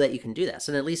 I know that you can do this.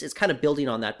 And at least it's kind of building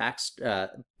on that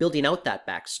building out that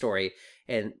backstory,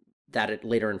 and that it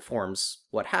later informs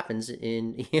what happens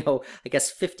in, you know, I guess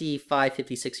 55,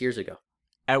 56 years ago.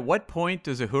 At what point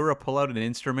does Uhura pull out an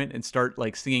instrument and start,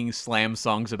 like, singing slam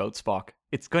songs about Spock?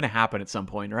 It's going to happen at some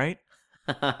point, right?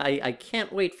 I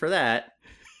can't wait for that.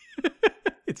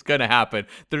 It's going to happen.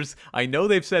 I know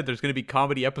they've said there's going to be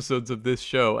comedy episodes of this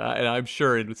show, and I'm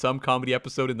sure in some comedy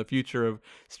episode in the future of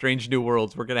Strange New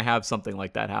Worlds, we're going to have something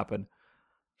like that happen.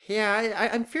 Yeah,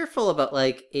 I'm fearful about,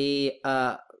 like, a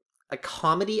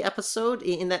comedy episode,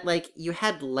 in that, like, you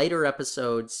had lighter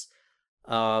episodes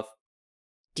of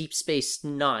Deep Space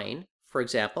Nine, for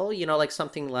example, you know, like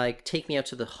something like Take Me Out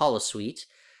to the Holosuite.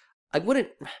 I wouldn't,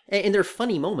 and they're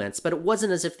funny moments, but it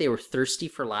wasn't as if they were thirsty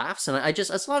for laughs. And I just,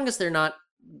 as long as they're not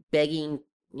begging,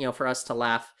 you know, for us to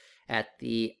laugh at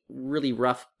the really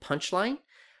rough punchline,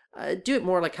 do it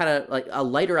more like kind of like a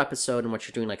lighter episode in which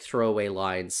you're doing like throwaway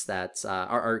lines that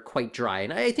are quite dry.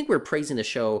 And I think we're praising the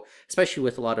show, especially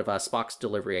with a lot of Spock's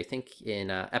delivery, I think, in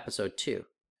episode 2.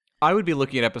 I would be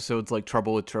looking at episodes like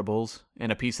Trouble with Tribbles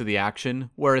and A Piece of the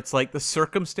Action, where it's like the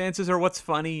circumstances are what's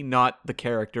funny, not the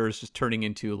characters just turning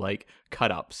into like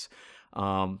cut-ups.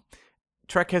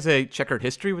 Trek has a checkered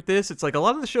history with this. It's like a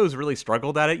lot of the shows really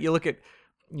struggled at it. You look at,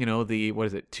 you know, the,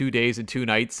 2 Days and 2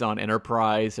 Nights on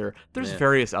Enterprise, or there's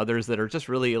various others that are just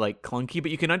really like clunky, but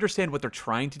you can understand what they're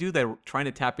trying to do. They're trying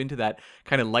to tap into that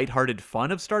kind of lighthearted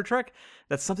fun of Star Trek.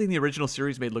 That's something the original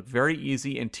series made look very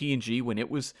easy, and TNG, when it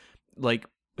was like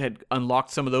had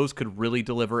unlocked some of those, could really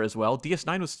deliver as well.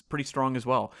 DS9 was pretty strong as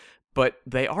well, but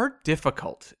they are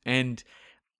difficult. And,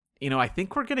 you know, I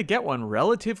think we're going to get one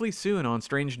relatively soon on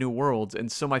Strange New Worlds.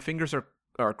 And so my fingers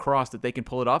are crossed that they can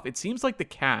pull it off. It seems like the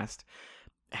cast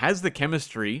has the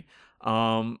chemistry.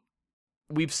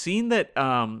 We've seen that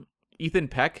Ethan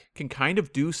Peck can kind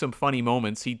of do some funny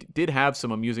moments. He did have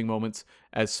some amusing moments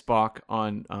as Spock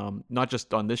on not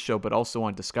just on this show, but also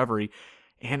on Discovery.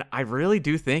 And I really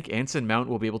do think Anson Mount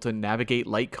will be able to navigate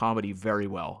light comedy very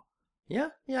well. Yeah.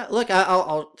 Look,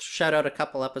 I'll shout out a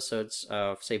couple episodes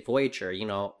of, say, Voyager, you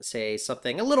know, say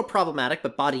something a little problematic,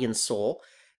 but Body and Soul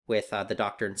with the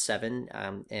Doctor and Seven,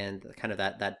 and kind of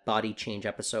that body change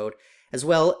episode, as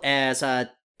well as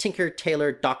Tinker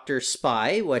Tailor Dr.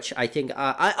 Spy, which I think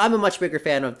I'm a much bigger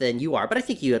fan of than you are, but I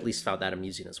think you at least found that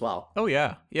amusing as well. Oh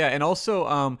yeah, yeah, and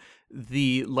also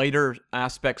the lighter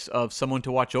aspects of Someone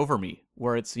to Watch Over Me,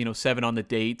 where it's Seven on the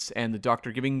dates and the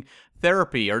doctor giving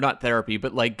therapy, or not therapy,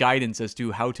 but like guidance as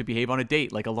to how to behave on a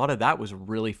date. Like a lot of that was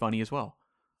really funny as well.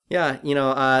 Yeah,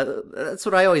 that's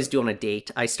what I always do on a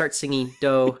date. I start singing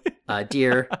 "doe,"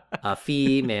 "deer,"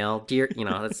 "female," "deer."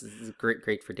 That's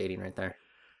great for dating right there.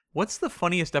 What's the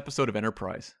funniest episode of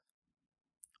Enterprise?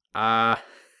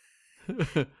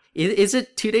 Is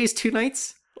it 2 days, 2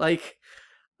 nights? Like,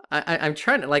 I'm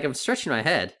trying to, like, I'm stretching my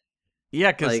head.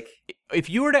 Yeah, because Like, if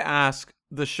you were to ask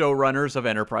the showrunners of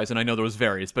Enterprise, and I know there was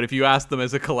various, but if you asked them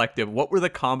as a collective, what were the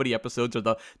comedy episodes or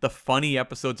the funny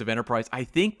episodes of Enterprise, I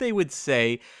think they would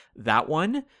say that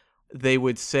one. They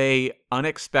would say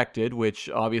Unexpected, which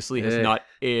obviously has not,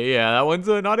 that one's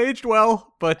not aged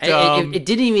well, but it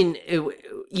didn't even,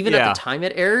 even Yeah. at the time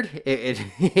it aired,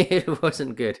 it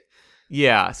wasn't good.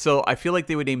 yeah. So I feel like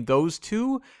they would name those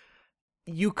two.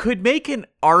 You could make an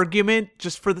argument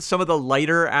just for some of the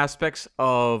lighter aspects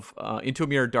of Into a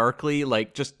Mirror Darkly,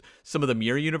 like just some of the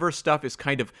Mirror Universe stuff is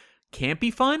kind of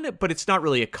campy fun, but it's not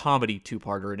really a comedy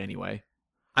two-parter in any way.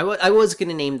 I was going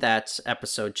to name that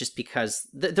episode just because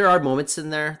there are moments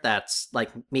in there that's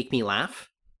like make me laugh.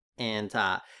 And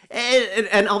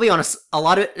I'll be honest, a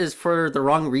lot of it is for the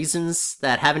wrong reasons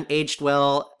that haven't aged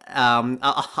well.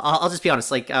 I'll just be honest,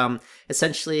 like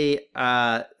essentially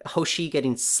Hoshi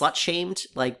getting slut shamed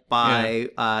like by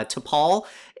T'Pol.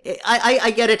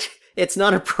 I get it. It's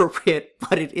not appropriate,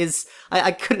 but it is.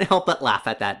 I couldn't help but laugh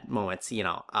at that moment,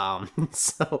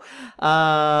 So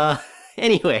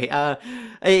anyway,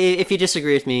 if you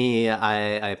disagree with me,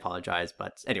 I apologize.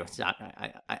 But anyway,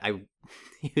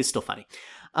 it was still funny.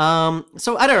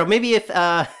 So I don't know. Maybe if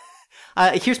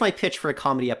here's my pitch for a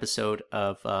comedy episode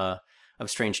of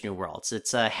Strange New Worlds.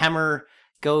 It's Hammer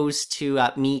goes to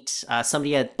meet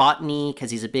somebody at Botany because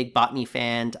he's a big Botany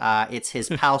fan. It's his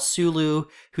pal Sulu,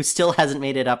 who still hasn't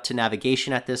made it up to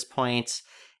navigation at this point.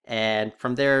 And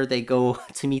from there, they go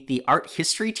to meet the art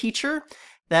history teacher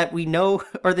that we know,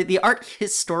 or the art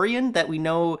historian that we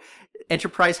know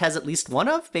Enterprise has at least one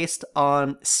of, based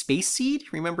on Space Seed.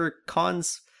 Remember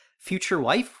Khan's future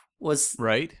wife was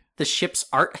Right. the ship's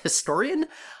art historian?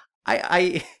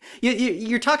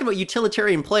 You're talking about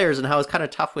utilitarian players and how it's kind of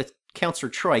tough with Counselor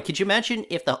Troy. Could you imagine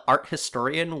if the art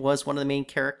historian was one of the main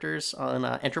characters on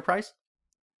Enterprise?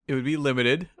 It would be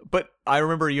limited, but I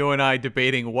remember you and I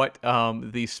debating what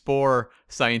the Spore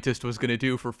scientist was going to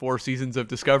do for 4 seasons of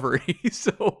Discovery.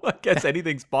 So I guess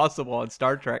anything's possible on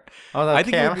Star Trek. Although, I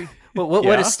think it would be, what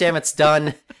Yeah. has Stamets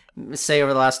done, say,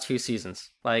 over the last 2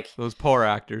 seasons? Like, those poor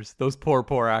actors, those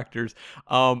poor actors.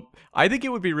 I think it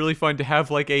would be really fun to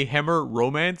have like a Hemmer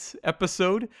romance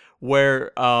episode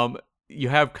where you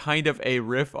have kind of a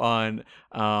riff on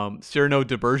Cyrano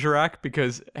de Bergerac,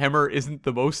 because Hemmer isn't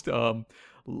the most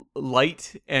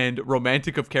light and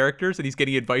romantic of characters, and he's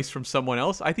getting advice from someone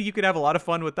else. I think you could have a lot of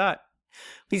fun with that.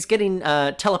 he's getting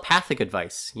telepathic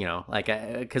advice, like,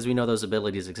 because we know those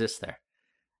abilities exist there.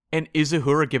 And is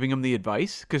Uhura giving him the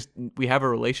advice? Because we have a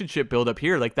relationship build up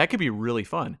here. Like, that could be really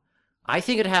fun. I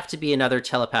think it'd have to be another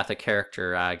telepathic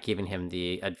character giving him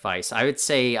the advice. I would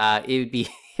say it would be,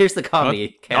 here's the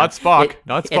comedy. Not Spock.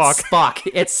 Not Spock. It's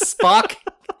Spock. It's Spock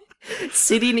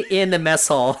sitting in the mess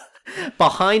hall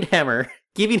behind Hemmer,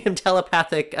 giving him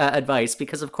telepathic advice,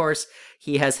 because of course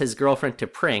he has his girlfriend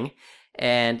T'Pring,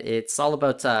 and it's all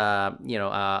about Spock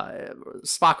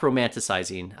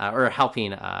romanticizing or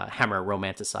helping Hemmer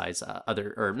romanticize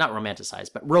not romanticize,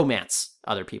 but romance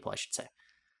other people, I should say.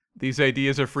 These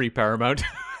ideas are free, Paramount.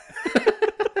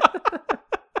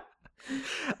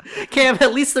 Cam,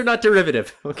 at least they're not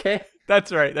derivative, okay?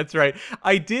 That's right. That's right.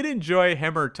 I did enjoy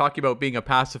Hemmer talking about being a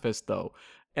pacifist, though,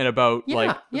 and about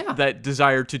that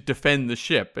desire to defend the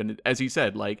ship. And as he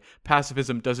said, like,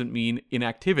 pacifism doesn't mean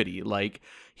inactivity. Like,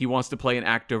 he wants to play an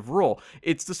active role.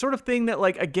 It's the sort of thing that,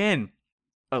 like, again,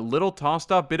 a little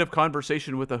tossed up bit of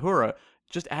conversation with Uhura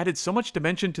just added so much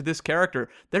dimension to this character.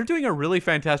 They're doing a really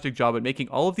fantastic job at making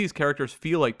all of these characters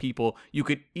feel like people you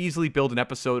could easily build an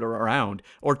episode around.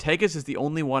 Ortegas is the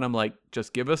only one I'm like,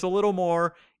 just give us a little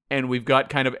more, and we've got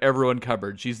kind of everyone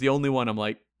covered. She's the only one I'm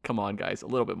like, come on, guys, a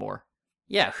little bit more.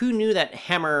 Yeah, who knew that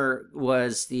Hemmer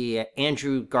was the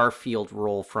Andrew Garfield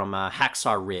role from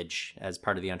Hacksaw Ridge as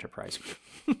part of the Enterprise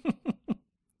group?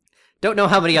 Don't know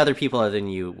how many other people other than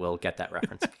you will get that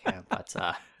reference, Cam, but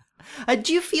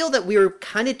Do you feel that we were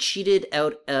kind of cheated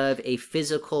out of a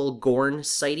physical Gorn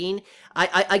sighting?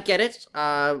 I get it.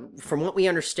 From what we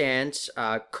understand,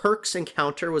 Kirk's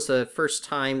encounter was the first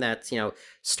time that,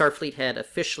 Starfleet had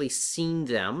officially seen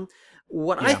them.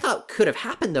 What I thought could have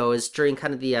happened, though, is during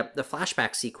kind of the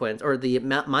flashback sequence, or the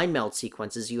mind meld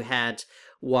sequences, you had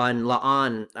one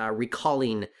La'an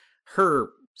recalling her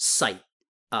sight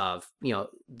of,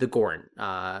 the Gorn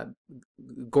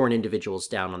individuals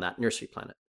down on that nursery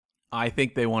planet. I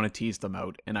think they want to tease them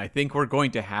out, and I think we're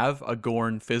going to have a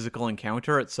Gorn physical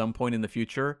encounter at some point in the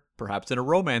future, perhaps in a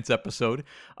romance episode.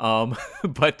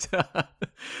 But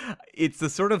it's the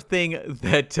sort of thing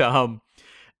that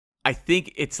I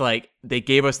think it's like they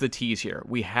gave us the tease here.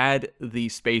 We had the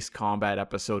space combat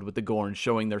episode with the Gorn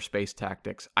showing their space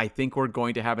tactics. I think we're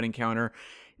going to have an encounter,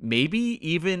 maybe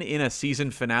even in a season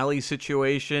finale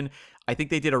situation. I think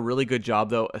they did a really good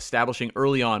job, though, establishing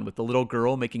early on with the little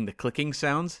girl making the clicking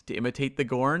sounds to imitate the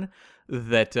Gorn.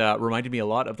 That reminded me a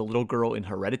lot of the little girl in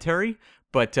Hereditary.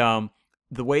 But the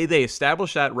way they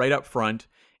established that right up front,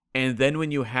 and then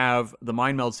when you have the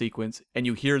mind meld sequence and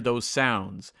you hear those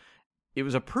sounds, it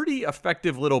was a pretty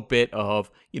effective little bit of,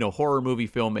 horror movie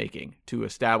filmmaking to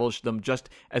establish them just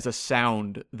as a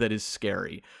sound that is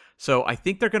scary. So I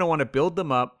think they're going to want to build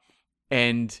them up,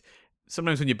 and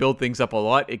sometimes when you build things up a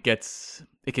lot, it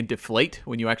can deflate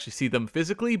when you actually see them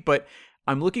physically, but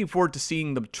I'm looking forward to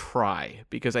seeing them try,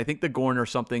 because I think the Gorn are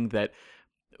something that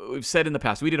we've said in the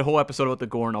past. We did a whole episode about the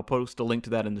Gorn. I'll post a link to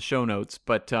that in the show notes,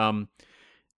 but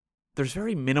there's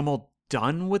very minimal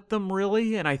done with them,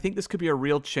 really, and I think this could be a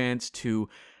real chance to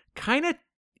kind of,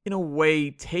 in a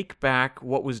way, take back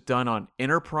what was done on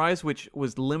Enterprise, which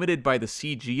was limited by the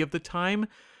CG of the time.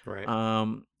 Right.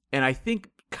 And I think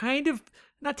kind of,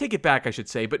 not take it back, I should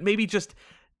say, but maybe just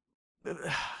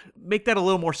make that a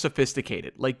little more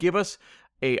sophisticated. Like, give us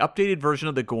a updated version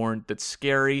of the Gorn that's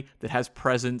scary, that has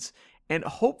presence, and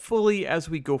hopefully, as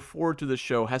we go forward to the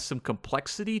show, has some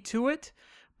complexity to it.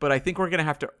 But I think we're going to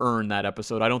have to earn that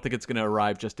episode. I don't think it's going to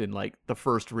arrive just in, like, the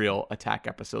first real attack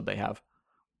episode they have.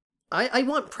 I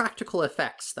want practical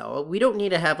effects, though. We don't need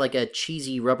to have, like, a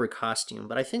cheesy rubber costume,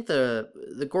 but I think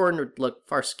the Gorn would look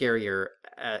far scarier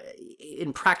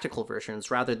in practical versions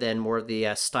rather than more of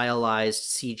the stylized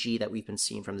CG that we've been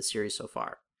seeing from the series so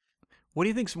far. What do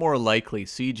you think's more likely,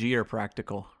 CG or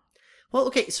practical? Well,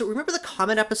 okay, so remember the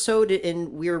Comet episode,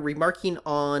 and we were remarking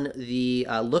on the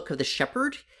look of the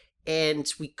Shepherd, and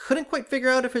we couldn't quite figure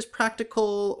out if it was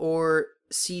practical or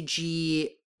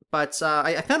CG, but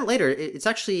I found it later.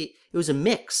 It was a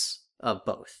mix of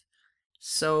both.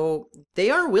 So they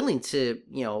are willing to,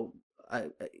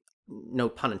 no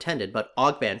pun intended, but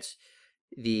augment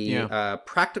the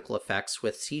practical effects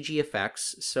with CG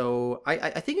effects. So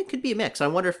I think it could be a mix. I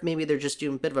wonder if maybe they're just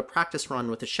doing a bit of a practice run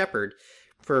with the Shepherd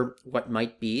for what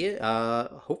might be,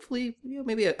 hopefully,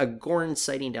 maybe a Gorn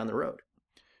sighting down the road.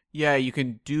 Yeah, you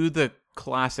can do the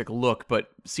classic look, but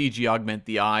CG augment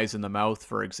the eyes and the mouth,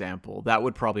 for example. That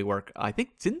would probably work. I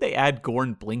think, didn't they add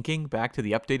Gorn blinking back to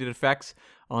the updated effects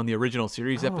on the original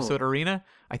series episode Arena?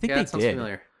 I think they sounds did.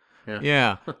 Familiar.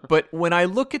 Yeah. But when I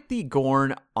look at the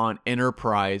Gorn on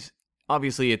Enterprise,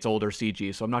 obviously it's older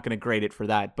CG, so I'm not going to grade it for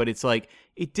that, but it's like,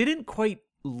 it didn't quite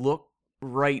look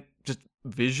right just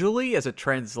visually as a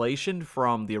translation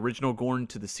from the original Gorn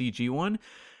to the CG one.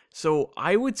 So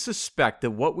I would suspect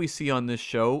that what we see on this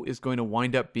show is going to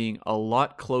wind up being a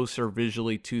lot closer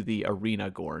visually to the Arena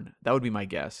Gorn. That would be my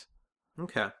guess.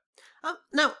 Okay.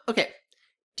 Now,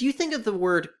 do you think of the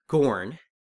word Gorn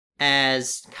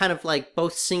as kind of like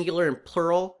both singular and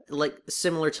plural, like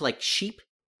similar to like sheep?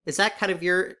 Is that kind of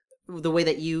the way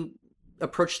that you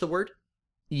approach the word?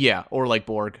 Yeah, or like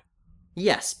Borg.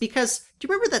 Yes, because do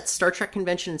you remember that Star Trek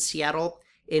convention in Seattle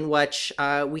in which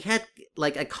we had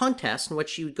like a contest in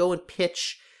which you would go and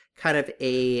pitch kind of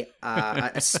a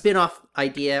spin-off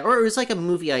idea, or it was like a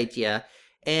movie idea,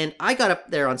 and I got up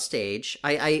there on stage.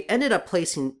 I ended up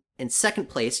placing in second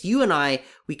place. You and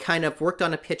we kind of worked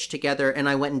on a pitch together, and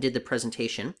I went and did the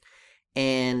presentation.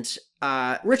 And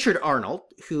Richard Arnold,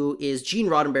 who is Gene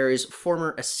Roddenberry's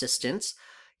former assistant,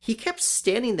 he kept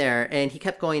standing there and he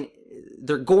kept going,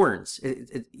 they're Gorns.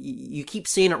 You keep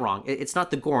saying it wrong. It's not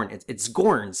the Gorn, it's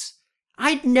Gorns.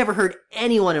 I'd never heard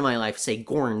anyone in my life say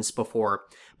Gorns before.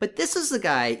 But this is the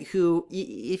guy who,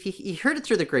 if you heard it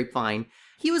through the grapevine,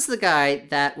 he was the guy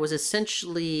that was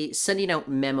essentially sending out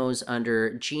memos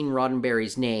under Gene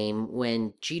Roddenberry's name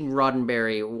when Gene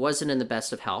Roddenberry wasn't in the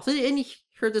best of health. And you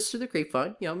heard this through the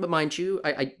grapevine, but mind you,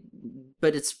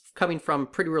 but it's coming from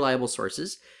pretty reliable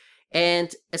sources.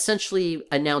 And essentially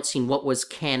announcing what was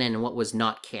canon and what was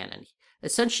not canon.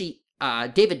 Essentially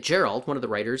David Gerrold, one of the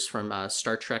writers from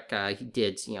Star Trek, he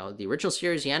did, the original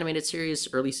series, the animated series,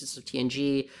 early seasons of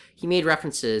TNG. He made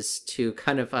references to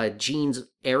kind of Gene's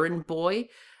errand boy,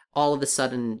 all of a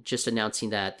sudden just announcing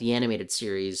that the animated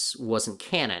series wasn't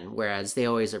canon, whereas they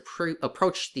always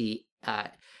approached the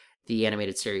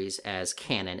animated series as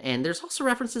canon. And there's also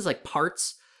references like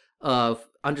parts of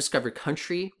Undiscovered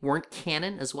Country weren't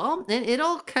canon as well. And it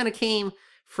all kind of came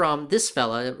from this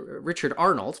fella, Richard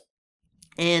Arnold.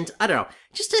 And I don't know,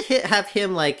 just to have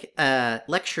him like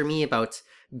lecture me about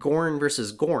Gorn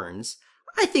versus Gorns,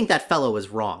 I think that fellow was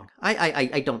wrong.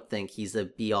 I don't think he's the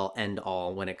be all end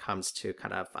all when it comes to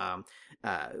kind of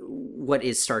what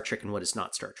is Star Trek and what is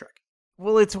not Star Trek.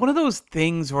 Well, it's one of those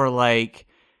things where, like,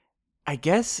 I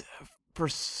guess for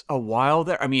a while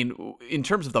there, I mean, in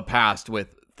terms of the past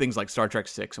with things like Star Trek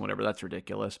 6 and whatever, that's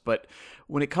ridiculous. But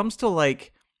when it comes to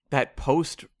like that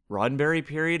post Roddenberry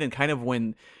period and kind of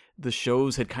when the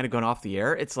shows had kind of gone off the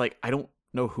air, it's like, I don't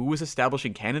know who was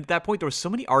establishing canon at that point. There were so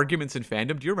many arguments in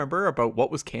fandom. Do you remember about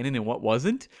what was canon and what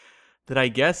wasn't? That I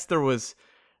guess there was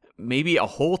maybe a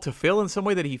hole to fill in some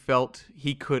way that he felt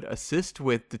he could assist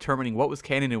with determining what was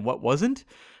canon and what wasn't.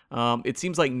 It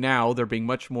seems like now they're being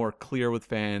much more clear with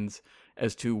fans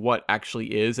as to what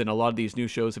actually is, and a lot of these new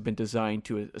shows have been designed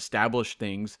to establish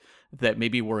things that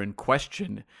maybe were in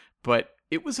question. But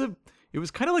it was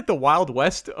kind of like the Wild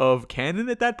West of canon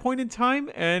at that point in time,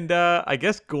 and I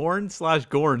guess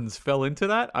Gorn/Gorns fell into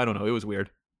that. I don't know. It was weird.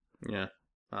 Yeah.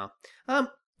 Wow.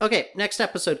 Okay, next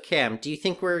episode, Cam. Do you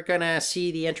think we're gonna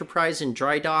see the Enterprise in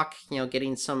dry dock,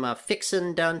 getting some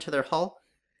fixing done to their hull?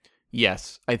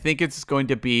 Yes. I think it's going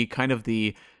to be kind of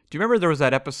the... Do you remember there was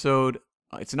that episode...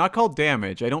 It's not called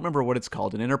Damage. I don't remember what it's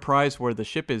called. An Enterprise where the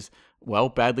ship is, well,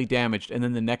 badly damaged. And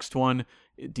then the next one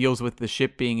deals with the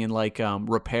ship being in, like,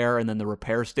 repair, and then the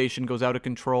repair station goes out of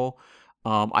control.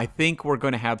 I think we're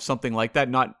going to have something like that.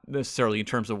 Not necessarily in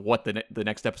terms of what the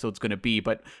next episode's going to be,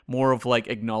 but more of, like,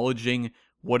 acknowledging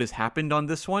what has happened on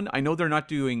this one. I know they're not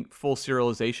doing full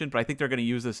serialization, but I think they're going to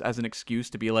use this as an excuse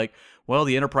to be like, well,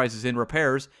 the Enterprise is in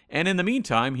repairs, and in the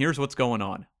meantime, here's what's going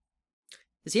on.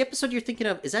 Is the episode you're thinking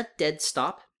of, is that Dead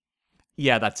Stop?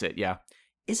 Yeah, that's it, yeah.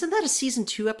 Isn't that a season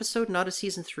 2 episode, not a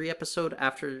season 3 episode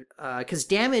after... Because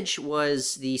Damage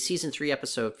was the season 3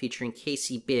 episode featuring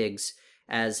Casey Biggs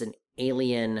as an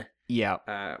alien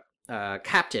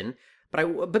captain.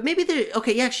 But maybe the...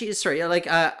 Okay, yeah, actually, sorry. Like,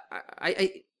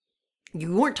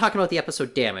 you weren't talking about the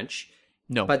episode Damage.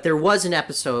 No. But there was an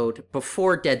episode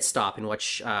before Dead Stop in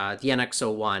which the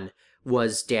NX-01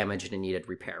 was damaged and needed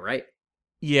repair, right?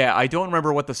 Yeah, I don't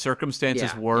remember what the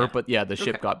circumstances were, but yeah, the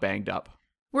ship got banged up.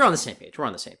 We're on the same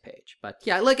page. But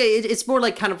yeah, like it's more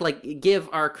like kind of like give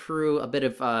our crew a bit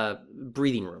of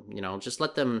breathing room, just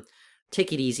let them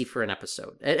take it easy for an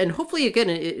episode. And hopefully,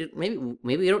 again, maybe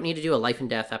we don't need to do a life and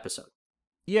death episode.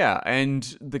 Yeah,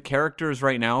 and the characters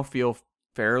right now feel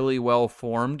fairly well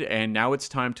formed, and now it's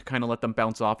time to kind of let them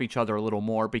bounce off each other a little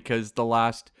more, because the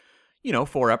last,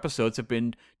 4 episodes have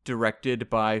been directed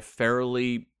by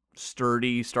fairly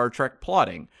sturdy Star Trek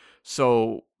plotting.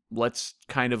 So let's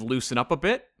kind of loosen up a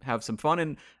bit, have some fun,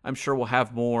 and I'm sure we'll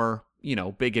have more,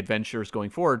 big adventures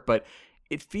going forward. But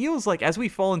it feels like as we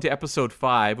fall into episode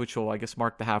 5, which will, I guess,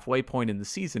 mark the halfway point in the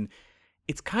season,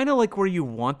 it's kind of like where you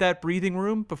want that breathing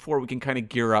room before we can kind of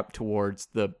gear up towards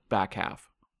the back half.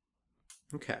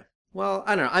 Okay. Well,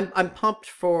 I don't know. I'm pumped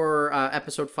for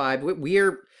episode 5.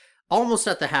 We're almost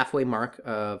at the halfway mark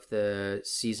of the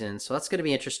season, so that's going to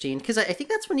be interesting, because I think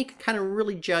that's when you can kind of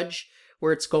really judge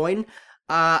where it's going.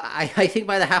 I think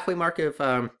by the halfway mark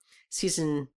of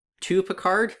season 2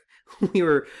 Picard, we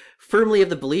were firmly of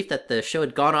the belief that the show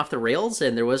had gone off the rails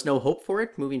and there was no hope for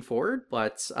it moving forward,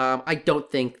 but I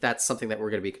don't think that's something that we're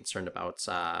going to be concerned about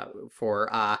for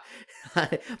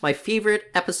my favorite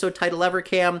episode title ever,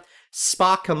 Cam,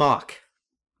 Spock Amok.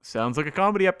 Sounds like a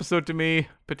comedy episode to me,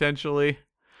 potentially.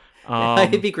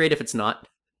 It'd be great if it's not.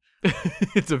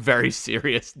 It's a very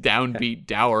serious, downbeat,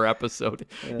 dour episode.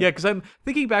 Yeah, because I'm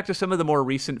thinking back to some of the more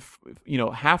recent,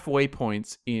 halfway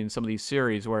points in some of these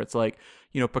series where it's like,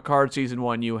 Picard season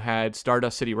 1, you had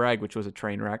Stardust City Rag, which was a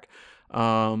train wreck. But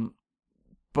I'm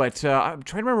trying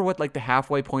to remember what like the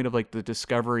halfway point of like the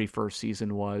Discovery first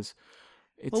season was.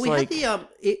 It's we had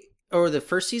the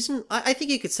first season. I think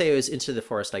you could say it was Into the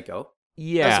Forest I Go.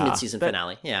 Yeah, that was a mid-season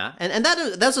finale. Yeah, and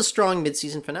that's a strong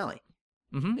mid-season finale.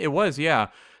 Mm-hmm, it was, yeah.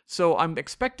 So I'm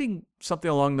expecting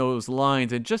something along those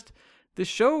lines, and just this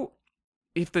show,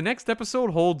 if the next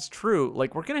episode holds true,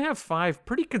 like we're gonna have 5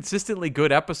 pretty consistently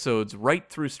good episodes right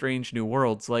through Strange New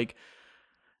Worlds. Like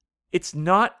it's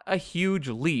not a huge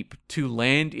leap to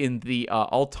land in the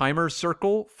all-timers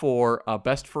circle for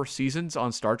best first seasons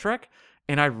on Star Trek.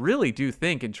 And I really do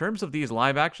think, in terms of these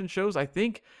live-action shows, I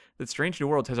think that Strange New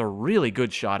Worlds has a really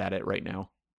good shot at it right now.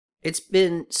 It's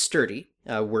been sturdy,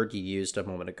 a word you used a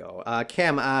moment ago.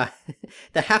 Cam,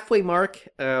 the halfway mark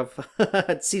of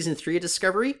season 3 of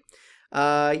Discovery,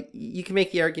 you can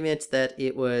make the argument that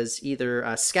it was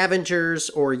either Scavengers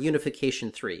or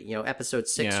Unification 3, episode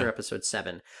 6 or episode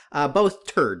 7. Both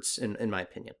turds, in my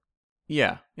opinion.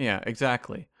 Yeah,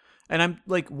 exactly. And I'm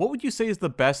like, what would you say is the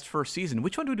best first season?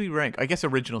 Which one would we rank? I guess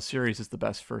Original Series is the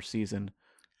best first season,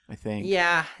 I think.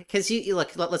 Yeah, because you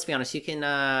look, let's be honest, you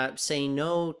can say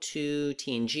no to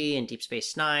TNG and Deep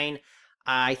Space Nine.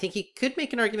 I think you could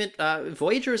make an argument.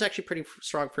 Voyager is actually pretty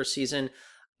strong first season.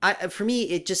 For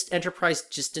me, Enterprise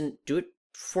just didn't do it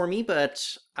for me,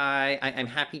 but I'm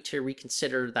happy to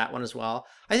reconsider that one as well.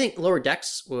 I think Lower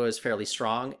Decks was fairly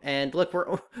strong, and look,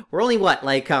 we're only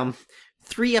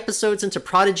 3 episodes into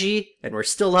Prodigy, and we're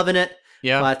still loving it.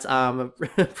 Yeah.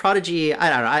 But Prodigy, I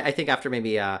don't know. I think after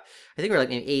maybe I think we're like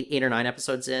maybe 8 or 9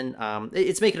 episodes in.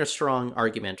 It's making a strong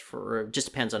argument for. Just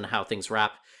depends on how things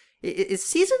wrap. Is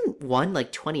season 1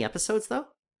 like 20 episodes though?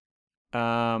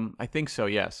 I think so.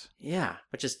 Yes. Yeah,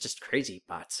 which is just crazy.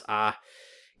 But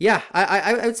yeah,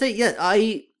 I would say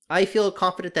I feel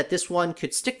confident that this one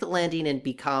could stick the landing and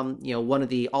become one of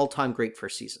the all-time great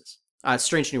first seasons.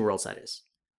 Strange New Worlds, that is.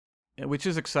 Which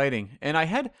is exciting. And I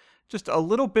had just a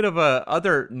little bit of a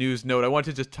other news note I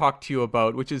wanted to just talk to you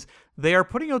about, which is they are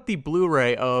putting out the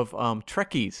Blu-ray of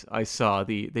Trekkies. I saw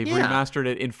they've remastered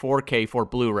it in 4K for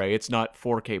Blu-ray. It's not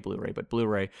 4K Blu-ray, but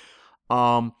Blu-ray.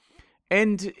 And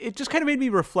it just kind of made me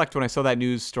reflect when I saw that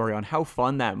news story on how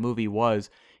fun that movie was.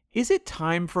 Is it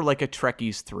time for like a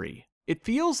Trekkies 3? It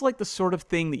feels like the sort of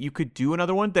thing that you could do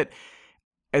another one that,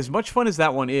 as much fun as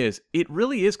that one is, it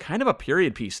really is kind of a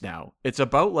period piece now. It's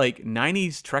about like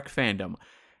 90s Trek fandom.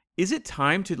 Is it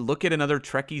time to look at another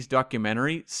Trekkies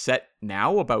documentary set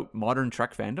now about modern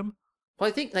Trek fandom? Well,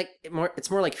 I think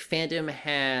it's more like fandom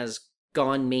has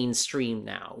gone mainstream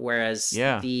now, whereas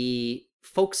the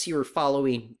folks you were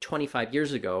following 25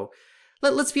 years ago,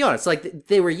 let's be honest, like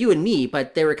they were you and me,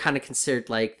 but they were kind of considered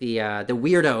like the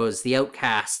weirdos, the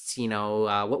outcasts.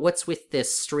 What's with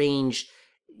this strange,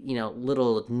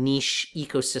 little niche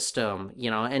ecosystem,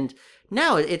 and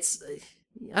now it's.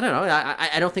 I don't know.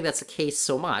 I don't think that's the case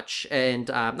so much, and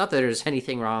not that there's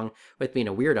anything wrong with being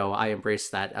a weirdo. I embrace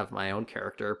that of my own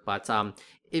character, but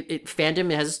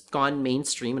fandom has gone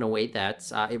mainstream in a way that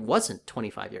it wasn't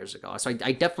 25 years ago. So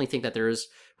I definitely think that there is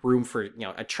room for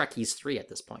a Trekkies 3 at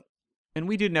this point. And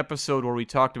we did an episode where we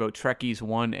talked about Trekkies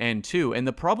 1 and 2, and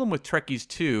the problem with Trekkies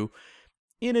 2,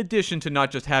 in addition to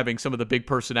not just having some of the big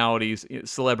personalities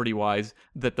celebrity-wise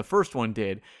that the first one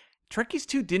did, Trekkies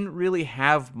 2 didn't really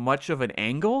have much of an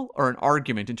angle or an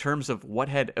argument in terms of what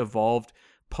had evolved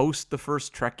post the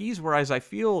first Trekkies, whereas I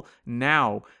feel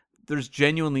now there's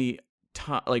genuinely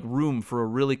room for a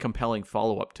really compelling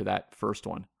follow-up to that first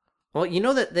one. Well,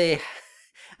 that they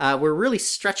were really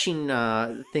stretching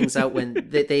things out when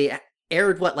they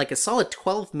aired a solid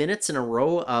 12 minutes in a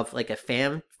row of like a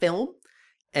fan film.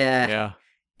 And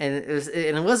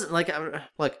it wasn't like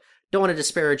don't want to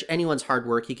disparage anyone's hard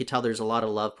work. You could tell there's a lot of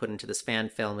love put into this fan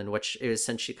film, in which it was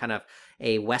essentially kind of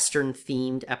a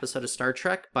Western-themed episode of Star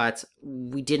Trek, but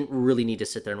we didn't really need to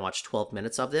sit there and watch 12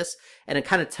 minutes of this. And it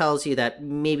kind of tells you that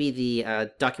maybe the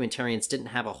documentarians didn't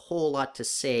have a whole lot to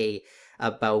say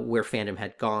about where fandom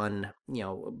had gone,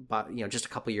 just a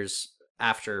couple years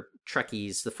after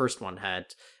Trekkies, the first one, had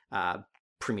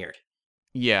premiered.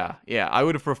 Yeah. I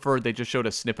would have preferred they just showed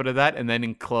a snippet of that and then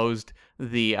enclosed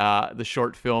the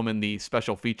short film and the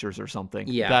special features or something.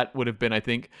 Yeah. That would have been, I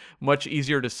think, much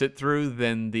easier to sit through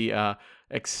than the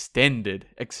extended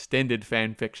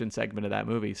fan fiction segment of that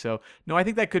movie. So, no, I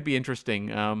think that could be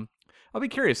interesting. I'll be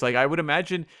curious. I would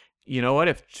imagine,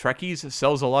 if Trekkies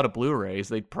sells a lot of Blu-rays,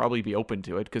 they'd probably be open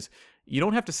to it, because you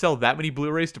don't have to sell that many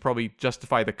Blu-rays to probably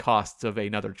justify the costs of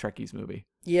another Trekkies movie.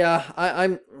 Yeah,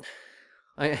 I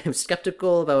am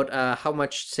skeptical about how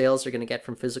much sales are going to get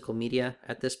from physical media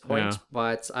at this point,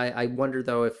 but I wonder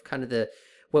though if kind of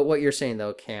what you're saying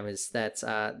though, Cam, is that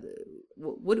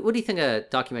what do you think a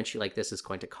documentary like this is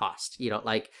going to cost?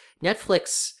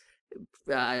 Netflix,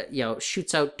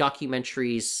 shoots out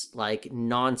documentaries like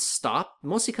nonstop,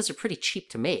 mostly because they're pretty cheap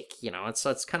to make, and so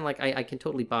it's kind of like I can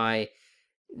totally buy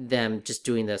them just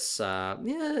doing this a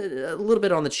little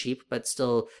bit on the cheap, but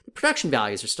still the production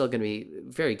values are still going to be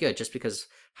very good, just because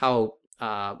how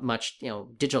much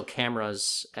digital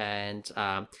cameras and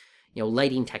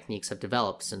lighting techniques have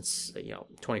developed since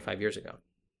 25 years ago.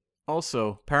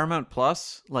 Also, Paramount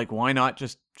Plus, like, why not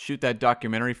just shoot that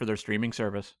documentary for their streaming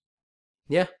service?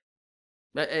 Yeah.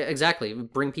 Exactly.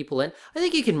 Bring people in. I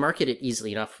think you can market it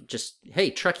easily enough. Just,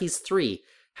 hey, Trekkies 3.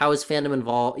 How has fandom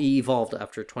evolved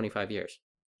after 25 years?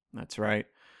 That's right.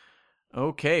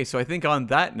 Okay, so I think on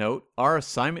that note, our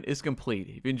assignment is complete.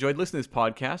 If you enjoyed listening to this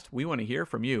podcast, we want to hear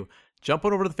from you. Jump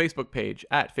on over to the Facebook page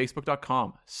at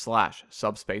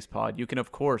facebook.com/subspacepod. You can,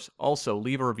 of course, also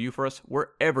leave a review for us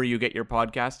wherever you get your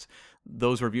podcasts.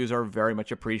 Those reviews are very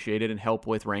much appreciated and help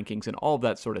with rankings and all of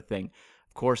that sort of thing.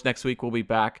 Of course, next week we'll be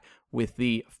back with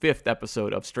the 5th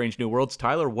episode of Strange New Worlds.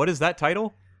 Tyler, what is that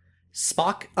title?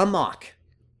 Spock Amok.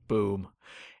 Boom.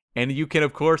 And you can,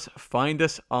 of course, find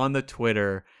us on the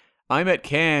Twitter. I'm at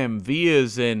Cam, V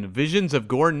is in Visions of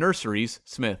Gorn Nurseries,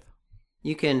 Smith.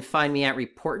 You can find me at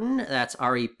Reportin', that's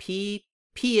R-E-P.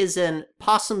 P is in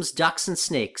Possums, Ducks, and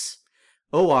Snakes.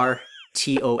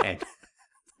 O-R-T-O-N.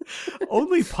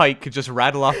 Only Pike could just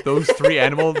rattle off those 3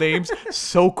 animal names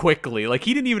so quickly. Like,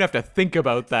 he didn't even have to think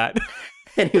about that.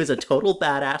 And he was a total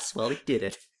badass while he did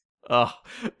it.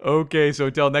 Okay, so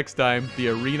until next time, the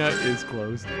arena is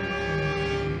closed.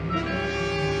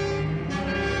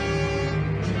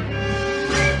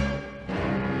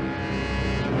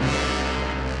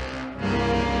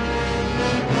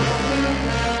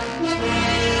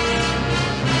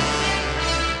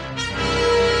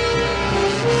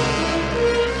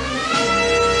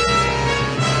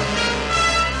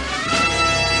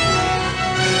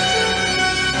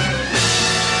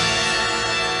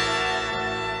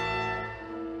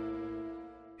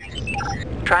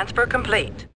 Transfer complete.